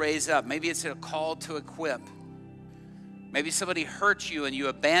call to raise up. Maybe it's a call to equip. Maybe somebody hurt you and you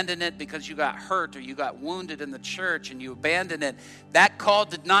abandoned it because you got hurt or you got wounded in the church and you abandoned it. That call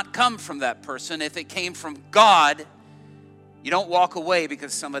did not come from that person. If it came from God, you don't walk away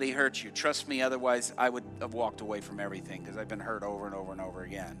because somebody hurt you. Trust me, otherwise I would have walked away from everything because I've been hurt over and over and over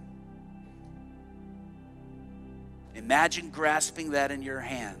again. Imagine grasping that in your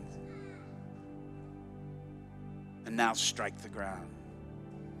hand and now strike the ground.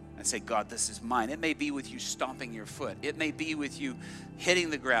 And say, God, this is mine. It may be with you stomping your foot. It may be with you hitting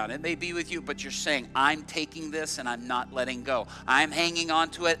the ground. It may be with you, but you're saying, I'm taking this and I'm not letting go. I'm hanging on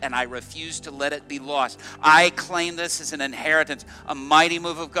to it and I refuse to let it be lost. I claim this as an inheritance, a mighty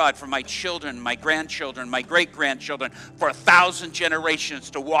move of God for my children, my grandchildren, my great-grandchildren, for 1,000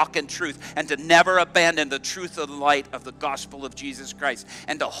 generations to walk in truth and to never abandon the truth of the light of the gospel of Jesus Christ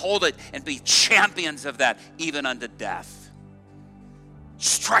and to hold it and be champions of that even unto death.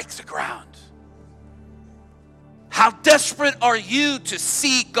 Strike the ground. How desperate are you to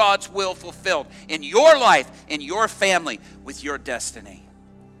see God's will fulfilled in your life, in your family, with your destiny?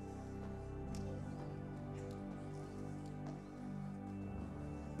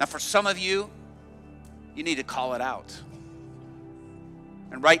 Now, for some of you, you need to call it out.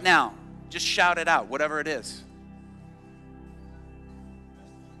 And right now, just shout it out, whatever it is.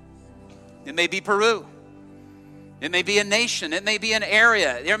 It may be Peru. It may be a nation. It may be an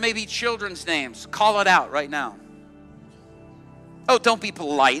area. There may be children's names. Call it out right now. Oh, don't be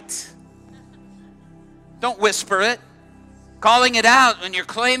polite. Don't whisper it. Calling it out when you're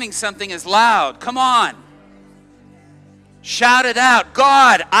claiming something is loud. Come on. Shout it out.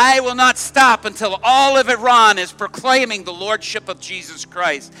 God, I will not stop until all of Iran is proclaiming the lordship of Jesus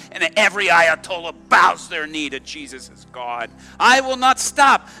Christ and every Ayatollah bows their knee to Jesus as God. I will not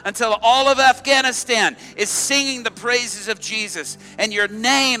stop until all of Afghanistan is singing the praises of Jesus and your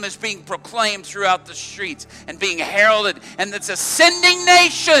name is being proclaimed throughout the streets and being heralded. And it's a sending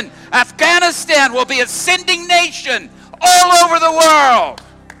nation. Afghanistan will be a sending nation all over the world.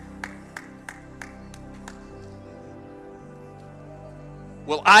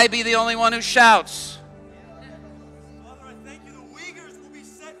 Will I be the only one who shouts? Father, I thank you the Uyghurs will be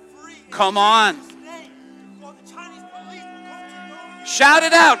set free. Come on. In Jesus' name. While the Chinese police will come to know you. Shout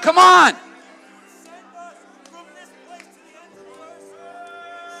it out. Come on. Send us from this place to the end of the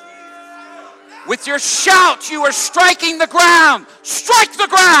earth. With your shout, you are striking the ground. Strike the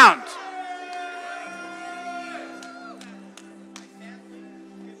ground.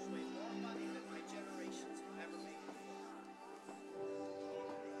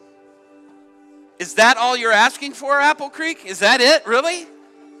 Is that all you're asking for, Apple Creek? Is that it, really?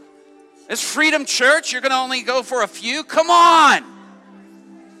 Is Freedom Church, you're going to only go for a few? Come on.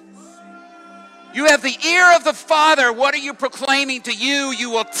 You have the ear of the Father. What are you proclaiming to you? You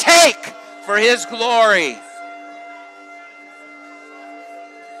will take for His glory.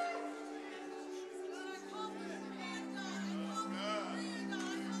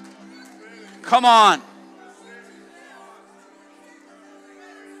 Come on.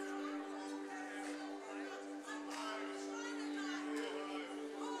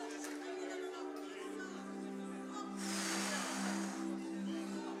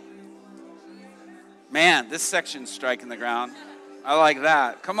 Man, this section's striking the ground. I like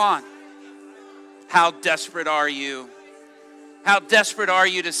that. Come on. How desperate are you? How desperate are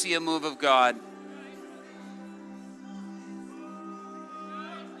you to see a move of God?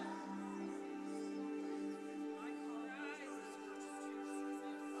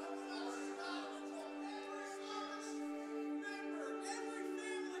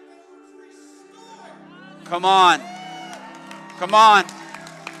 Come on. Come on.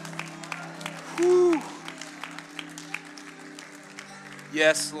 Whew.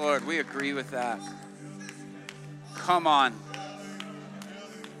 Yes, Lord, we agree with that. Come on.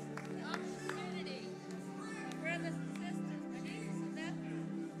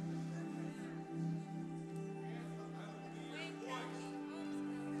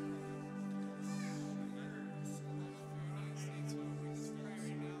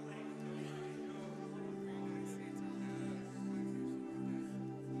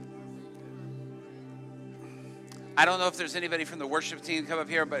 I don't know if there's anybody from the worship team come up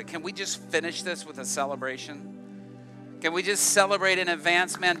here, but can we just finish this with a celebration? Can we just celebrate in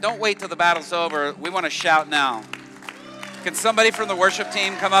advance, man? Don't wait till the battle's over. We want to shout now. Can somebody from the worship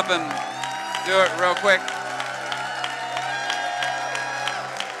team come up and do it real quick?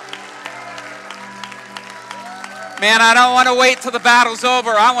 Man, I don't want to wait till the battle's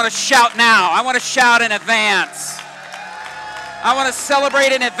over. I want to shout now. I want to shout in advance. I want to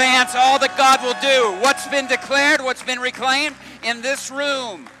celebrate in advance all that God will do. What's been declared, what's been reclaimed in this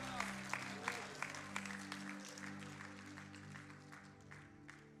room.